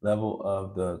level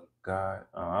of the God.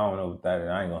 I don't know what that is.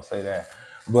 I ain't gonna say that.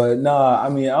 But nah, I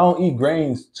mean I don't eat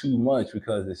grains too much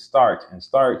because it's starch, and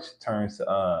starch turns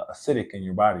acidic in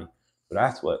your body. So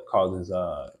that's what causes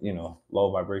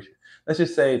low vibration. Let's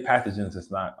just say pathogens is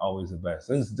not always the best.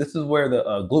 This is where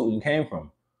the gluten came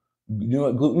from. You know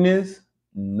what gluten is?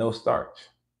 No starch.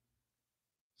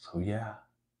 So yeah.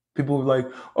 People were like,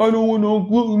 I don't want no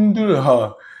gluten.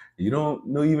 You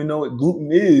don't even know what gluten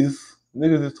is.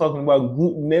 Niggas is talking about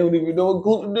gluten. They don't even know what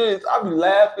gluten is. I be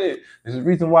laughing. There's a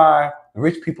reason why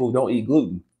rich people don't eat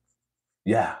gluten.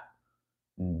 Yeah.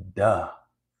 Duh.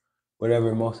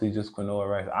 Whatever, mostly just quinoa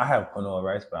rice. I have quinoa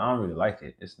rice, but I don't really like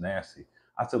it. It's nasty.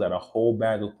 I still got a whole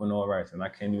bag of quinoa rice and I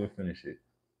can't even finish it.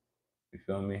 You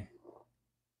feel me?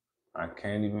 I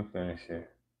can't even finish it.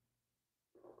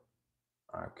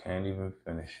 I can't even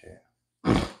finish it.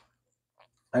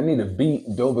 I need a beat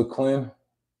Dover Clean,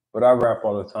 but I rap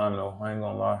all the time though. I ain't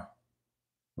gonna lie.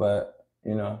 But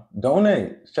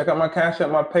donate. Check out my cash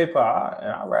app, my PayPal,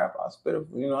 and I rap. I spit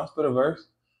a verse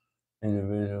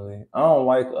individually. I don't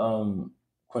like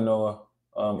quinoa.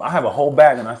 I have a whole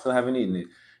bag and I still haven't eaten it.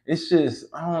 It's just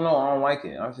I don't know. I don't like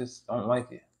it. I just don't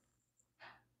like it.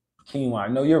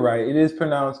 Quinoa. No, you're right. It is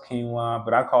pronounced quinoa,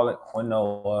 but I call it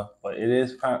quinoa. But it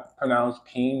is pronounced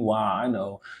quinoa. I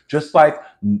know. Just like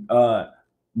uh,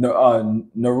 Naruto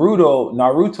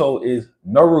is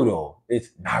Naruto. It's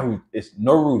Naruto. It's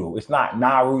Naruto. It's not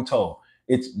Naruto.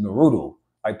 It's Naruto.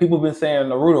 Like people been saying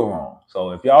Naruto wrong.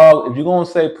 So if you're gonna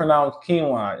say pronounce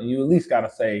quinoa, you at least gotta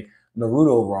say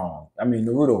Naruto wrong. I mean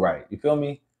Naruto right. You feel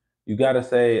me? You gotta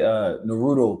say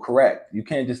Naruto correct. You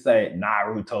can't just say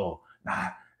Naruto. Nah,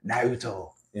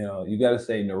 Naruto. You got to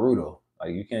say Naruto.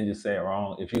 Like you can't just say it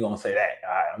wrong. If you're gonna say that,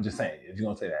 I'm just saying if you're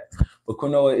gonna say that. But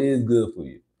quinoa is good for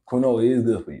you. Quinoa is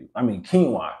good for you. I mean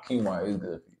quinoa is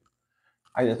good for you.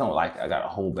 I just don't like it. I got a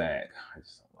whole bag. I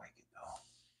just don't like it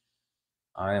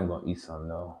though. I am gonna eat some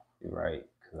though. You're right,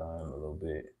 because I am a little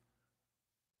bit.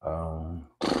 Um,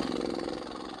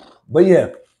 but yeah,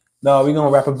 no, we're gonna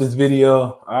wrap up this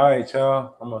video. All right,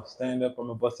 y'all. I'm gonna stand up. I'm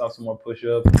gonna bust out some more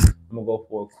push-ups. I'm gonna go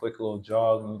for a quick little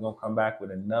jog, and we're gonna come back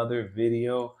with another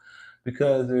video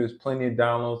because there's plenty of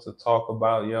downloads to talk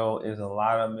about. There's a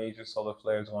lot of major solar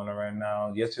flares going on right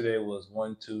now. Yesterday was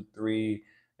 1, 2, 3,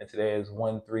 and today is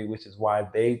 1, 3, which is why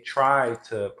they tried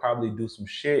to probably do some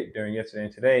shit during yesterday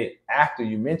and today after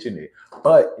you mentioned it,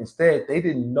 but instead they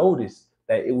didn't notice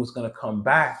that it was going to come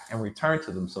back and return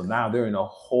to them. So now they're in a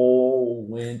whole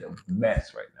wind of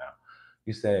mess right now.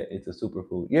 You said it's a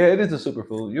superfood. Yeah, it is a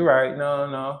superfood. You're right.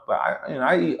 No. But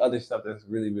I eat other stuff that's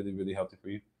really, really, really healthy for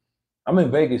you. I'm in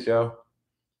Vegas, yo.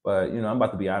 But I'm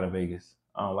about to be out of Vegas.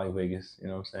 I don't like Vegas. You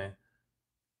know what I'm saying?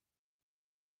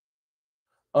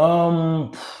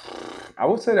 Um, I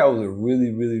would say that was a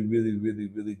really, really, really, really,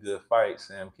 really good fight,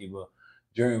 Sam Kiba.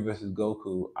 Jiren versus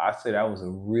Goku. I say that was a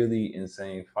really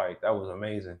insane fight. That was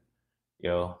amazing.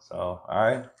 So all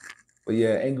right. But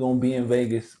yeah, ain't gonna be in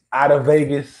Vegas. Out of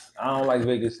Vegas. I don't like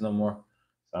Vegas no more.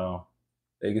 So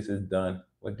Vegas is done.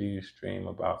 What do you stream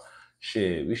about?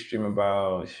 Shit, we stream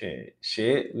about shit.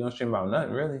 Shit, we don't stream about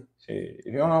nothing really. Shit,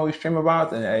 if you don't know what we stream about,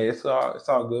 then hey, it's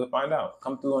all good. Find out.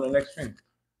 Come through on the next stream.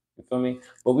 You feel me?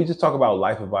 But we just talk about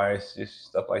life advice, just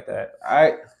stuff like that. All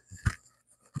right.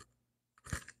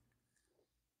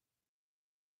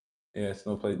 Yeah, it's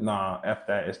no place. Nah, f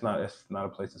that. It's not. It's not a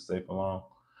place to stay for long.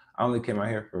 I only came out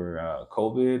here for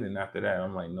COVID, and after that,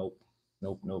 I'm like, nope,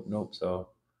 nope, nope, nope. So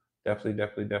definitely,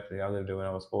 definitely, definitely. I lived there when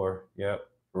I was 4. Yep,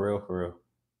 for real, for real.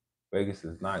 Vegas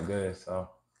is not good. So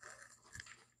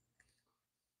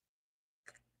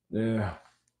yeah.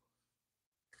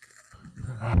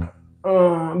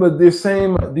 But these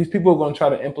people are gonna try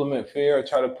to implement fear or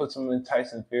try to put some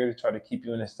enticing fear to try to keep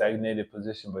you in a stagnated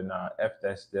position. But nah, f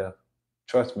that stuff.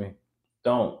 Trust me,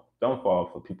 don't fall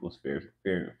for people's fear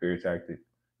tactics.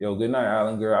 Yo, good night,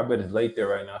 Island girl. I bet it's late there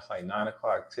right now. It's like 9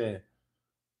 o'clock, 10.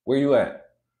 Where you at?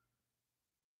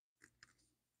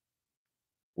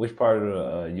 Which part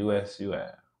of the U.S. you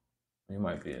at? You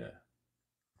might be in.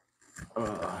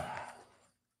 Uh,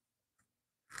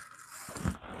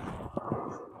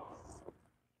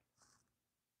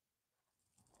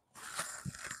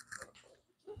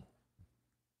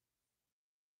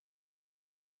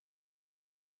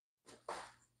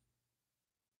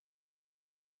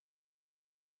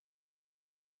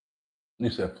 You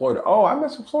said Florida. Oh, I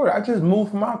mess with Florida. I just moved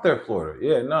from out there, Florida.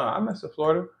 Yeah, no, I mess with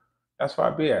Florida. That's where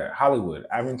I be at. Hollywood,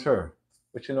 Aventura.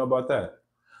 What you know about that?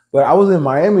 But I was in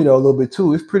Miami though a little bit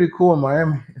too. It's pretty cool in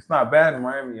Miami. It's not bad in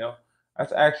Miami, yo.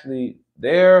 That's actually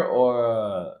there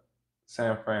or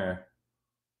San Fran,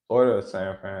 Florida or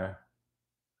San Fran.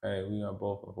 Hey, we are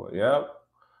both of Florida. Yep.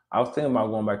 I was thinking about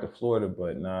going back to Florida,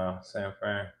 but nah, San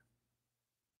Fran.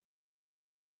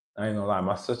 I ain't gonna lie,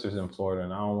 my sister's in Florida,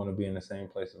 and I don't want to be in the same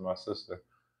place as my sister.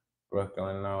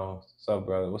 Brooklyn, no. What's up,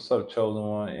 brother? What's up, chosen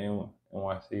one in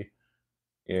NYC?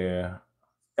 Yeah.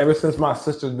 Ever since my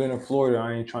sister's been in Florida,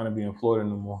 I ain't trying to be in Florida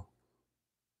no more.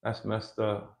 That's messed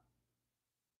up.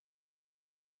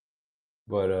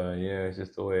 But yeah, it's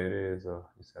just the way it is. You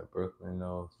said Brooklyn,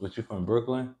 no. But you from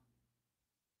Brooklyn?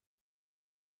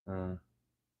 Mm.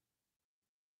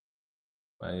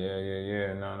 But yeah, yeah,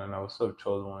 yeah. No, no, no. What's up,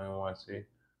 chosen one in NYC?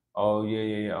 Oh yeah,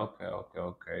 yeah, yeah. Okay, okay,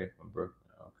 okay. From Brooklyn.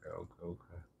 Okay, okay,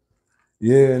 okay.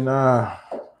 Yeah, nah.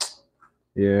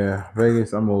 Yeah,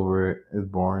 Vegas, I'm over it. It's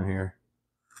boring here.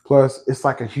 Plus, it's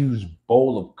like a huge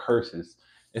bowl of curses.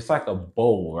 It's like a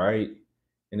bowl, right?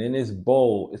 And in this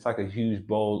bowl, it's like a huge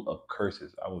bowl of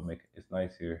curses. I would make it. It's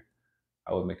nice here.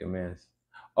 I would make amends.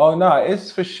 Oh no,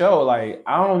 it's for sure. Like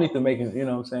I don't need to make it. You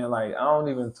know what I'm saying? Like I don't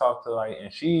even talk to like,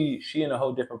 and she in a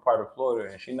whole different part of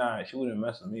Florida, and she wouldn't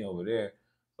mess with me over there.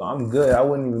 So I'm good. I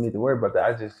wouldn't even need to worry about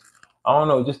that. I don't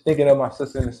know. Just thinking of my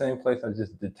sister in the same place, I'm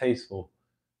just distasteful.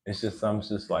 It's just I'm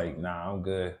just like, nah, I'm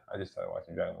good. I just started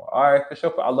watching Dragon Ball. All right, for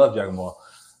sure. I love Dragon Ball.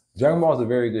 Dragon Ball is a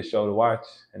very good show to watch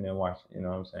and then watch. You know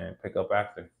what I'm saying? Pick up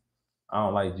after. I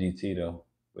don't like GT though,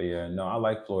 but yeah, no, I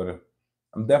like Florida.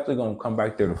 I'm definitely gonna come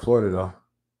back there to Florida though.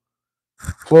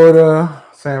 Florida,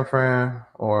 San Fran,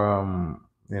 or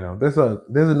there's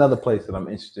another place that I'm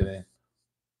interested in.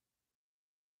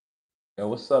 Yo,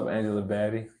 what's up, Angela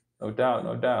Batty? No doubt,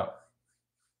 no doubt,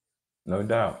 no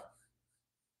doubt.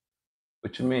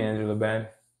 What you mean, Angela Batty?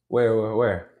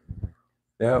 Where?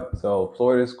 Yep. So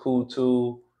Florida's cool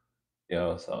too.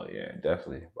 Yo, so yeah,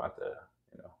 definitely about to,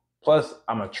 you know. Plus,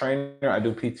 I'm a trainer. I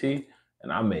do PT,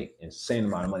 and I make insane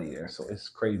amount of money there. So it's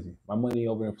crazy. My money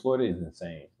over in Florida is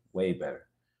insane. Way better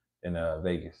than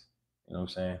Vegas. You know what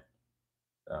I'm saying?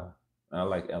 Uh, I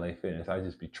like LA Fitness. I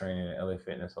just be training at LA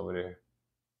Fitness over there.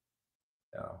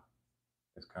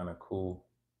 It's kind of cool.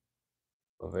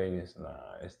 But Vegas,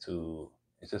 nah, it's too.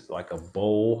 It's just like a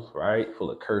bowl, right,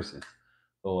 full of curses.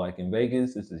 So like in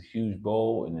Vegas, it's a huge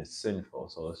bowl and it's sinful.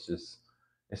 So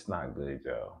it's not good,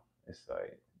 yo. It's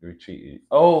like the retreat.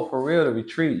 Oh, for real, the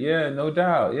retreat. Yeah, no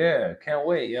doubt. Yeah, can't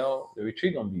wait, yo. The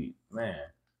retreat gonna be, man.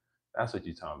 That's what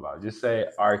you're talking about. Just say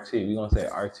RT. We're gonna say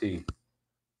RT.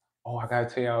 Oh, I gotta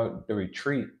tell y'all the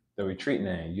retreat. The retreat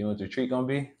name. You know what the retreat gonna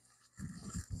be?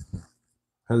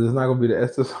 Because it's not gonna be the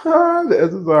SSR. The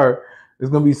SSR. It's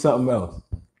gonna be something else.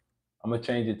 I'm gonna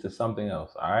change it to something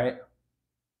else. All right.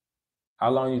 How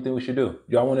long do you think we should do?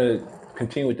 Y'all want to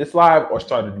continue with this live or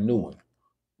start a new one?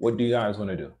 What do you guys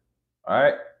want to do? All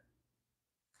right.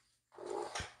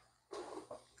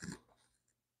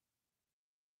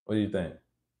 What do you think?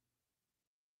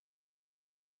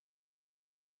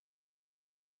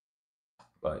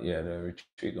 But yeah, the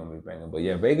retreat gonna be banging. But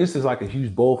yeah, Vegas is like a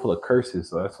huge bowl full of curses,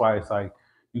 so that's why it's like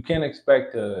you can't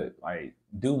expect to like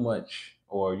do much,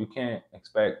 or you can't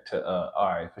expect to all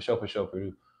right, for sure,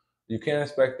 Purdue. You can't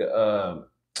expect to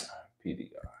PDR,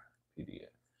 PDR.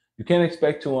 You can't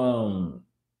expect to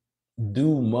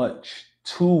do much,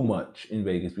 too much in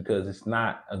Vegas, because it's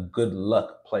not a good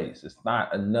luck place. It's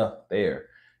not enough there.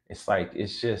 It's like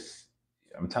it's just,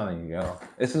 I'm telling you, yo.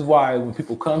 This is why when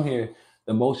people come here,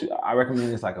 the most I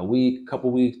recommend is like a week, couple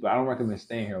weeks, but I don't recommend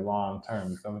staying here long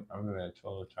term. I remember that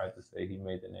Cholo tried to say he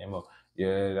made the name up.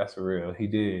 Yeah, that's for real. He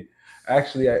did.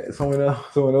 Actually, someone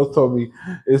else told me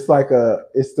it's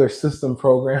their system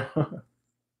program.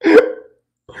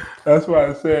 That's why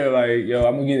I said, like, yo,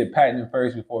 I'm gonna get it patented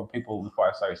first before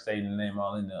I start saying the name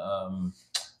all in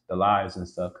the lives and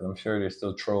stuff, because I'm sure there's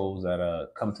still trolls that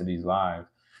come to these lives.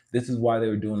 This is why they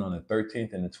were doing on the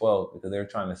 13th and the 12th, because they were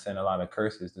trying to send a lot of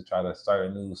curses to try to start a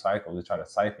new cycle, to try to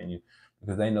siphon you,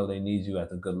 because they know they need you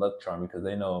as a good luck charm, because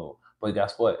they know. But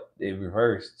guess what? They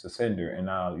reversed to sender, and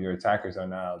now your attackers are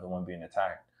now the one being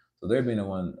attacked. So they're being the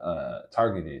one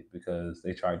targeted, because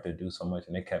they tried to do so much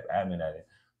and they kept admin at it.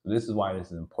 So this is why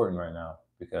this is important right now,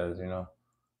 because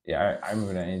yeah, I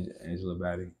remember that Angela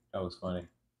Batty. That was funny.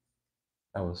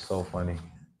 That was so funny.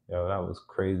 Yo, that was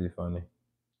crazy funny.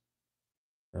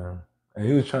 Yeah. And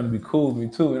he was trying to be cool with me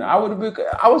too. And I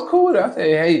was cool with it. I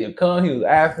said, hey, come. He was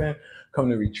asking, come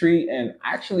to retreat. And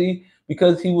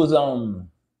because he was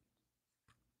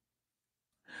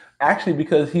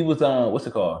what's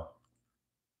it called?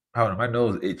 Hold on, my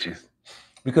nose itches.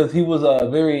 Because he was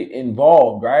very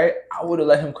involved, right? I would have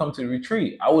let him come to the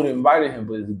retreat. I would have invited him,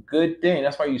 but it's a good thing.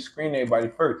 That's why you screen everybody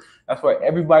first. That's why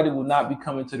everybody will not be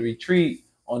coming to the retreat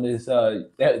on this.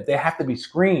 They have to be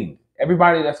screened.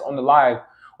 Everybody that's on the live,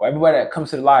 or everybody that comes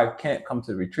to the live, can't come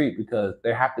to the retreat because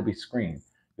they have to be screened.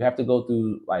 You have to go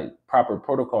through like proper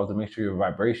protocols to make sure your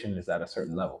vibration is at a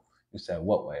certain level. You said,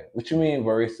 what way? What you mean,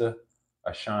 Varisa?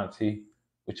 Ashanti?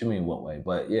 What you mean, what way?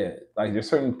 But yeah, like there's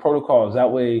certain protocols.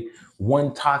 That way,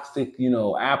 one toxic,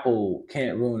 apple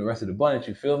can't ruin the rest of the bunch.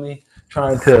 You feel me?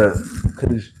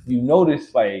 Because you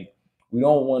notice, like, we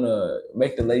don't want to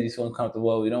make the ladies feel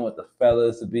uncomfortable. We don't want the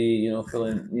fellas to be,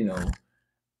 feeling,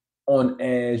 on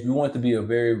edge. We want it to be a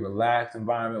very relaxed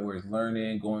environment where it's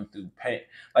learning, going through pain,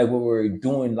 like when we're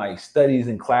doing like studies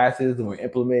and classes and we're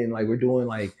implementing, like we're doing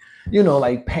like,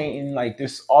 like painting, like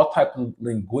there's all types of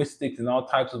linguistics and all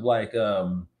types of like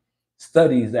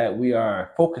studies that we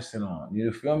are focusing on.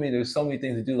 You feel me? There's so many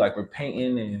things to do, like we're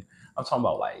painting, and I'm talking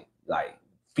about like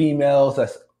females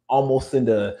that's almost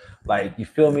into, like, you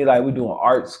feel me, like we're doing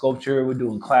art, sculpture, we're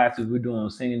doing classes, we're doing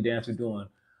singing, dance, we're doing,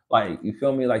 like, you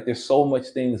feel me? Like there's so much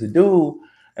things to do,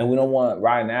 and we don't want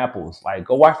rotten apples. Like,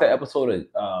 go watch that episode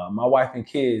of My Wife and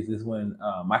Kids. Is when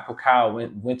Michael Kyle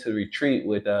went to the retreat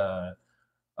with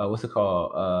what's it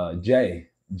called? Jay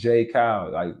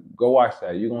Kyle. Like, go watch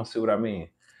that. You're gonna see what I mean.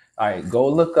 Like, go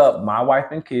look up My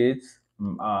Wife and Kids.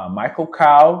 Michael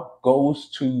Kyle goes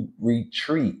to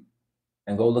retreat,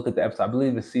 and go look at the episode. I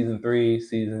believe it's season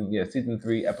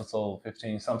 3, episode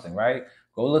 15 something, right?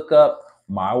 Go look up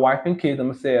My Wife and Kids. I'm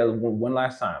gonna say it one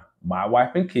last time. My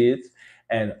Wife and Kids,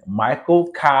 and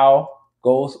Michael Kyle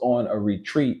goes on a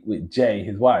retreat with Jay,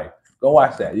 his wife. Go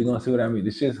watch that. You're gonna see what I mean.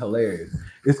 This shit's hilarious.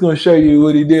 It's gonna show you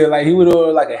what he did. Like, he would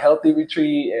do like a healthy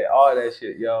retreat and all that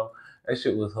shit, yo. That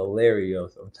shit was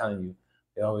hilarious. I'm telling you,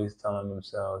 they always telling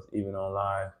themselves, even on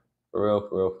live. For real,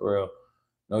 for real, for real.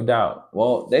 No doubt.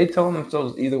 Well, they tell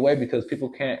themselves either way because people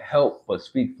can't help but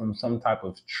speak from some type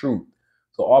of truth.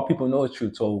 So all people know is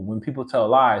truth. So when people tell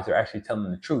lies, they're actually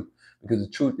telling the truth, because the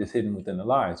truth is hidden within the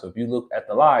lie. So if you look at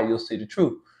the lie, you'll see the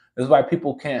truth. That's why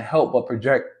people can't help but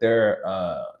project their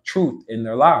truth in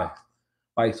their lies.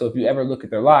 Like, so if you ever look at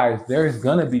their lives, there's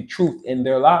gonna be truth in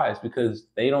their lives, because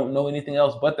they don't know anything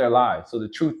else but their lies. So the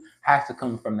truth has to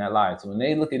come from that lie. So when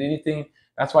they look at anything,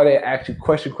 that's why they actually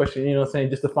question, you know what I'm saying,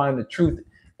 just to find the truth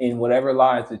in whatever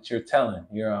lies that you're telling.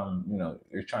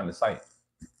 You're trying to cite.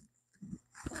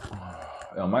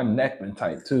 My neck been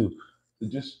tight too. So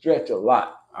just stretch a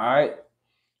lot. All right.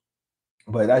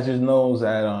 But that just knows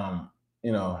that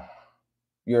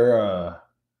your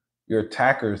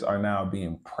attackers are now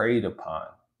being preyed upon.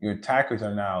 Your attackers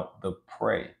are now the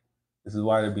prey. This is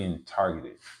why they're being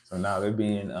targeted. So now they're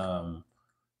being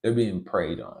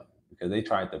preyed on, because they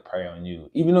tried to prey on you.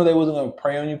 Even though they wasn't gonna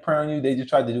prey on you, they just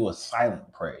tried to do a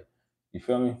silent prey. You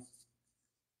feel me?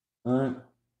 All right.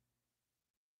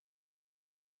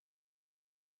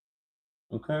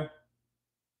 Okay.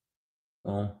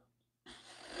 I'm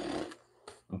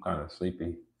kind of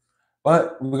sleepy.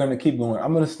 But we're gonna keep going.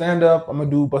 I'm gonna stand up. I'm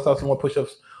gonna bust out some more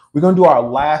push-ups. We're gonna do our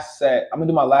last set. I'm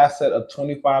gonna do my last set of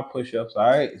 25 push-ups. All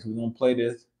right. So we're gonna play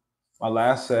this. My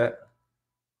last set.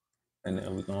 and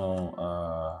then we're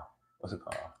gonna what's it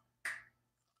called?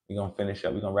 We're gonna finish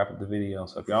up. We're gonna wrap up the video.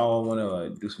 So if y'all want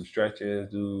to do some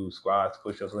stretches, do squats,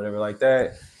 push-ups, whatever like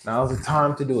that, now's the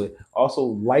time to do it. Also,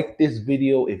 like this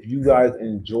video if you guys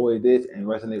enjoy this and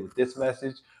resonate with this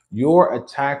message. Your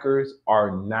attackers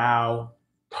are now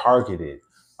targeted.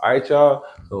 All right, y'all.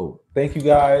 So thank you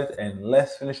guys, and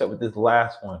let's finish up with this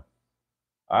last one.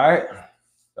 All right.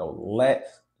 So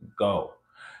let's go.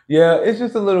 Yeah, it's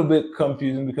just a little bit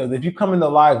confusing because if you come into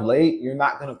live late, you're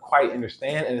not going to quite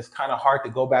understand. And it's kind of hard to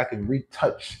go back and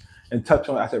retouch and touch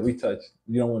on. I said retouch.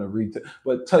 You don't want to retouch,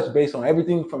 but touch based on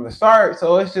everything from the start.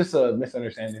 So it's just a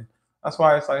misunderstanding. That's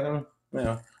why it's like, you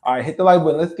know. All right, hit the like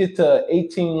button. Let's get to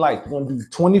 18 likes. We're going to do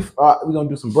 20. We're going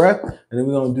to do some breath. And then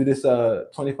we're going to do this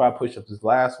 25 push-ups, this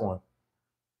last one.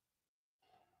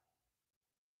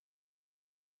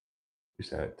 You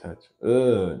said touch.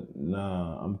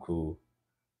 Nah, I'm cool.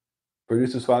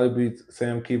 Producer Swally Beats,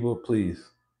 Sam Keeper, please.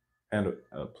 Handle,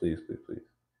 please.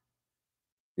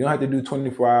 You don't have to do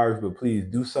 24 hours, but please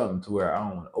do something to where I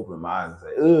don't want to open my eyes and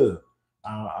say, ugh,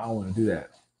 I don't want to do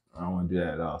that. I don't want to do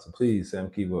that at all. So please, Sam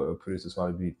Keeper or Producer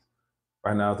Swally Beats.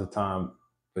 Right now is the time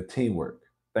for teamwork.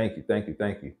 Thank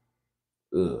you.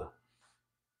 Ugh.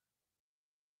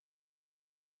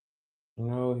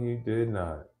 No, he did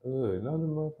not. Ugh, no, the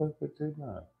motherfucker did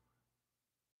not.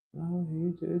 No,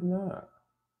 he did not.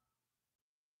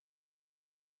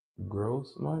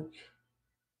 Gross much?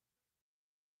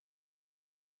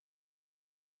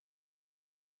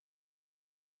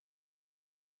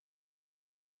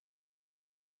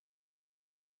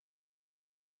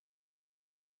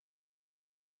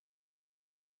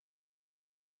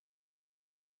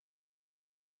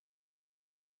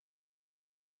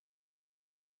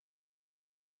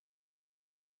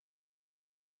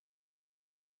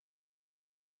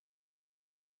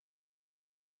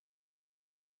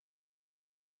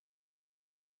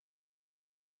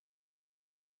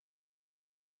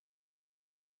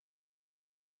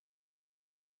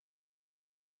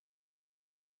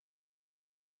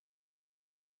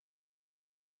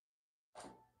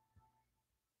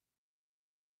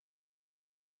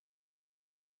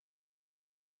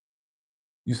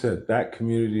 You said that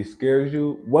community scares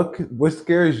you. What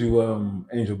scares you,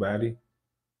 Angel Batty?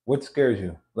 What scares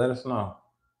you? Let us know.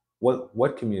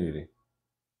 What community?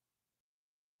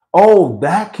 Oh,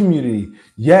 that community.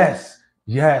 Yes.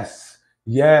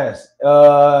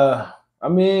 I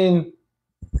mean,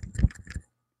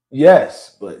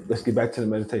 yes, but let's get back to the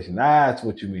meditation. That's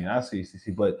what you mean. I see,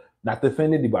 but not to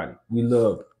offend anybody. We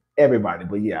love everybody,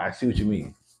 but yeah, I see what you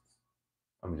mean.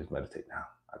 Let me just meditate now.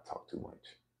 I talk too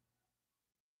much.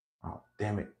 Oh,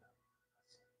 damn it.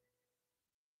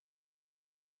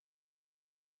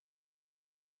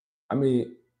 I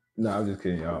mean, no, I'm just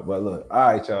kidding, y'all. But look,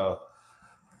 all right, y'all.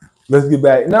 Let's get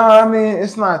back. No, I mean,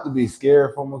 it's not to be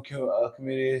scared from a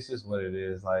community. It's just what it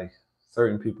is. Like,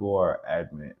 certain people are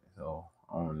adamant. So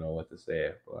I don't know what to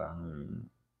say. But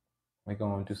we're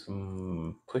going to do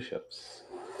some push-ups.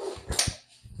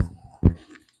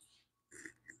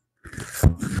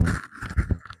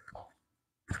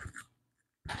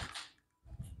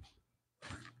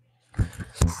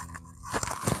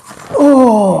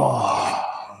 Oh,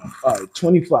 all right,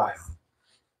 25.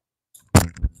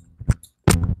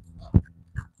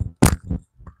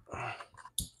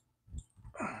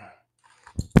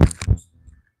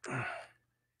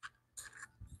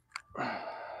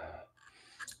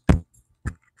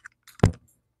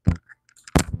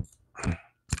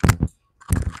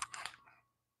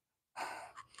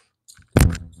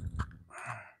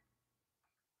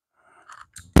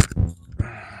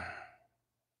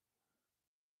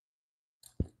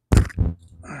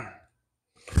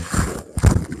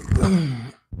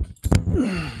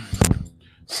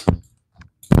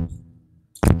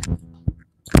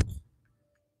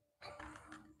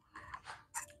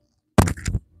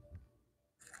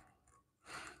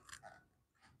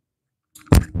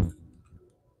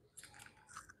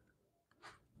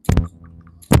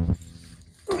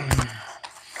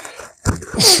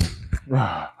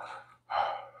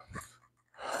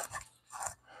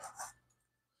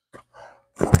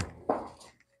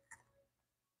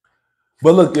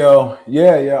 But look, yo,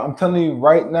 yeah, I'm telling you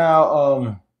right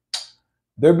now,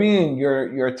 they're being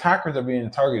your attackers are being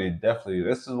targeted. Definitely,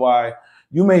 this is why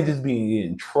you may just be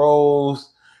getting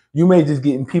trolls. You may just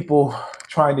getting people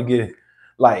trying to get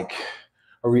like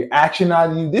a reaction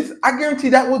out of you. This, I guarantee,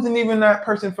 that wasn't even that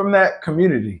person from that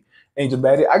community, Angel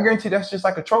Batty. I guarantee that's just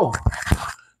like a troll.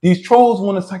 These trolls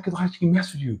want to psychologically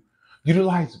mess with you,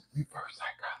 utilize reverse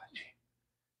psychology.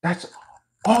 That's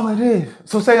all it is.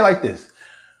 So say it like this: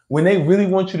 when they really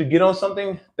want you to get on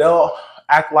something, they'll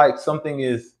act like something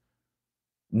is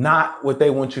not what they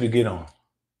want you to get on.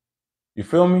 You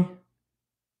feel me?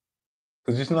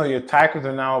 Because just know your attackers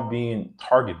are now being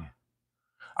targeted.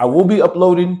 I will be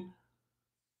uploading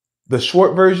the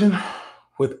short version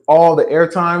with all the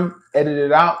airtime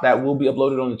edited out. That will be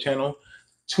uploaded on the channel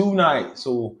tonight.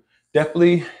 So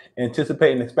definitely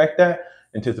anticipate and expect that.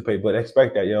 But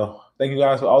expect that, yo. Thank you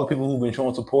guys for all the people who've been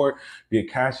showing support via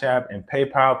Cash App and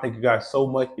PayPal. Thank you guys so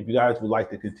much. If you guys would like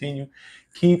to continue,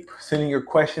 keep sending your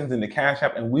questions in the Cash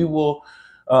App, and we will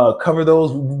cover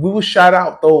those. We will shout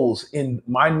out those in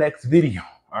my next video.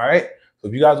 All right. So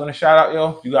if you guys want to shout out,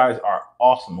 yo, you guys are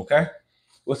awesome. Okay.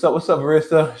 What's up,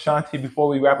 Marissa? Shanti, before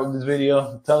we wrap up this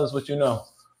video, tell us what you know.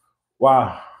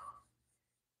 Wow.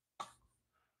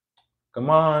 Come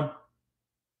on.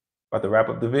 About to wrap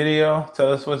up the video.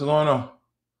 Tell us what's going on.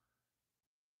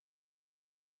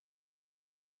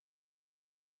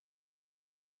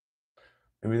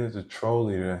 Maybe there's a troll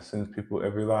leader that sends people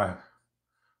every life.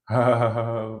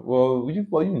 well,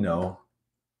 you know.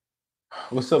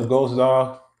 What's up, Ghost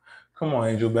Dog? Come on,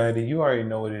 Angel Baddie. You already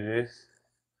know what it is.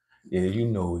 Yeah, you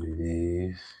know what it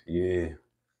is. Yeah.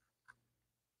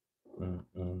 Yeah,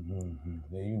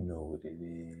 you know what it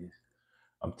is.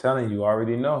 I'm telling you,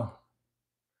 already know.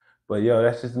 But yo,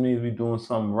 that just means we're doing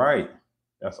something right.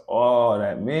 That's all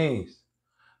that means.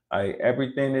 Like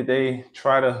everything that they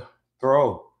try to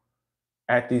throw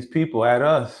at these people, at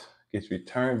us, gets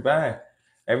returned back.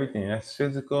 Everything that's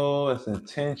physical, that's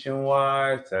intention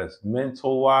wise, that's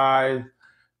mental wise,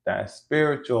 that's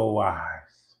spiritual wise.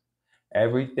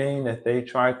 Everything that they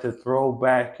try to throw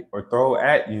back or throw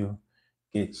at you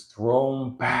gets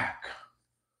thrown back.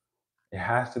 It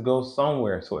has to go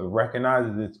somewhere. So it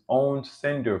recognizes its own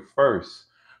sender first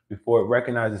before it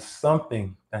recognizes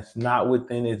something that's not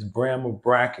within its bram of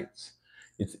brackets.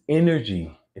 It's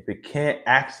energy. If it can't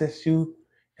access you,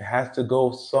 it has to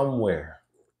go somewhere.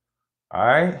 All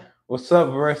right. What's up,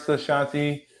 Marissa,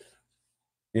 Shanti?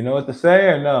 You know what to say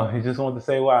or no? You just want to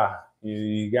say why?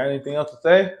 You got anything else to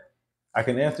say? I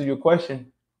can answer your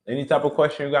question. Any type of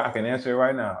question you got, I can answer it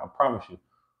right now. I promise you.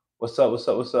 What's up? What's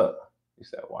up? What's up? You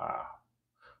said, wow.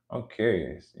 I'm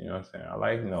curious. You know what I'm saying? I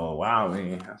like to know wow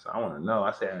mean. I want to know.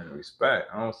 I say it in respect.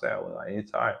 I don't say it with like any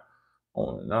type. I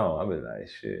want to know. I be like,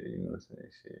 shit, you know what I'm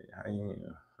saying? Shit, how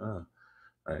you know?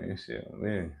 Like, shit,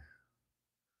 man.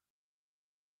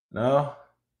 No?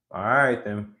 All right,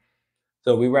 then.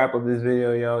 So we wrap up this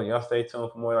video, yo. Y'all stay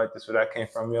tuned for more like this where that came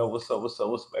from, yo. What's up? What's up?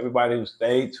 What's up? Everybody who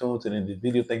stayed tuned to the end of the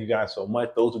video, thank you guys so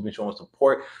much. Those who've been showing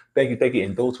support, thank you, thank you.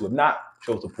 And those who have not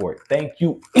shown support, thank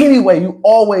you. Anyway,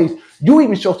 you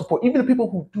even show support. Even the people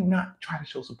who do not try to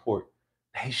show support,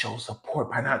 they show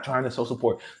support by not trying to show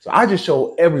support. So I just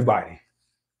show everybody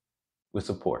with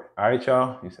support. All right,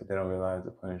 y'all? You said they don't realize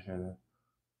the punishment.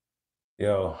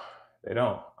 Yo, they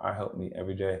don't. I help me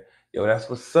every day. Yo, that's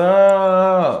what's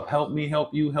up. Help me,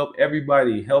 help you, help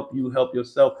everybody. Help you, help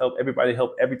yourself, help everybody,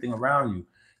 help everything around you.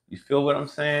 You feel what I'm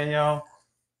saying, y'all?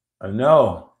 I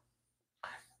know.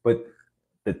 But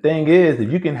the thing is,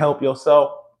 if you can help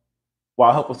yourself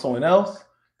while helping someone else,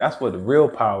 that's what the real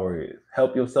power is.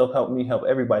 Help yourself, help me, help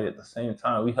everybody at the same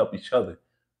time. We help each other.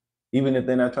 Even if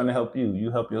they're not trying to help you,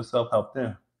 you help yourself, help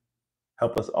them.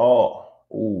 Help us all.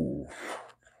 Ooh.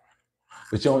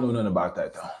 But you don't know nothing about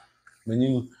that though. When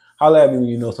you holler at me when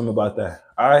you know something about that.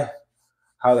 All right?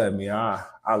 Holler at me. I'll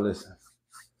listen.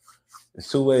 There's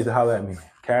two ways to holler at me.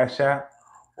 Cash App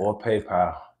or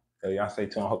PayPal. So y'all stay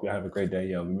tuned. I hope y'all have a great day.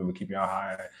 Yo, remember, keep y'all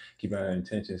high, keep y'all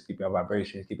intentions, keep y'all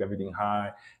vibrations, keep everything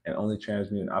high, and only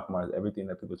transmute and optimize everything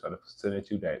that people try to send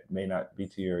at you that may not be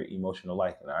to your emotional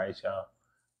liking. All right, y'all?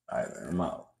 All right, man, I'm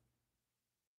out.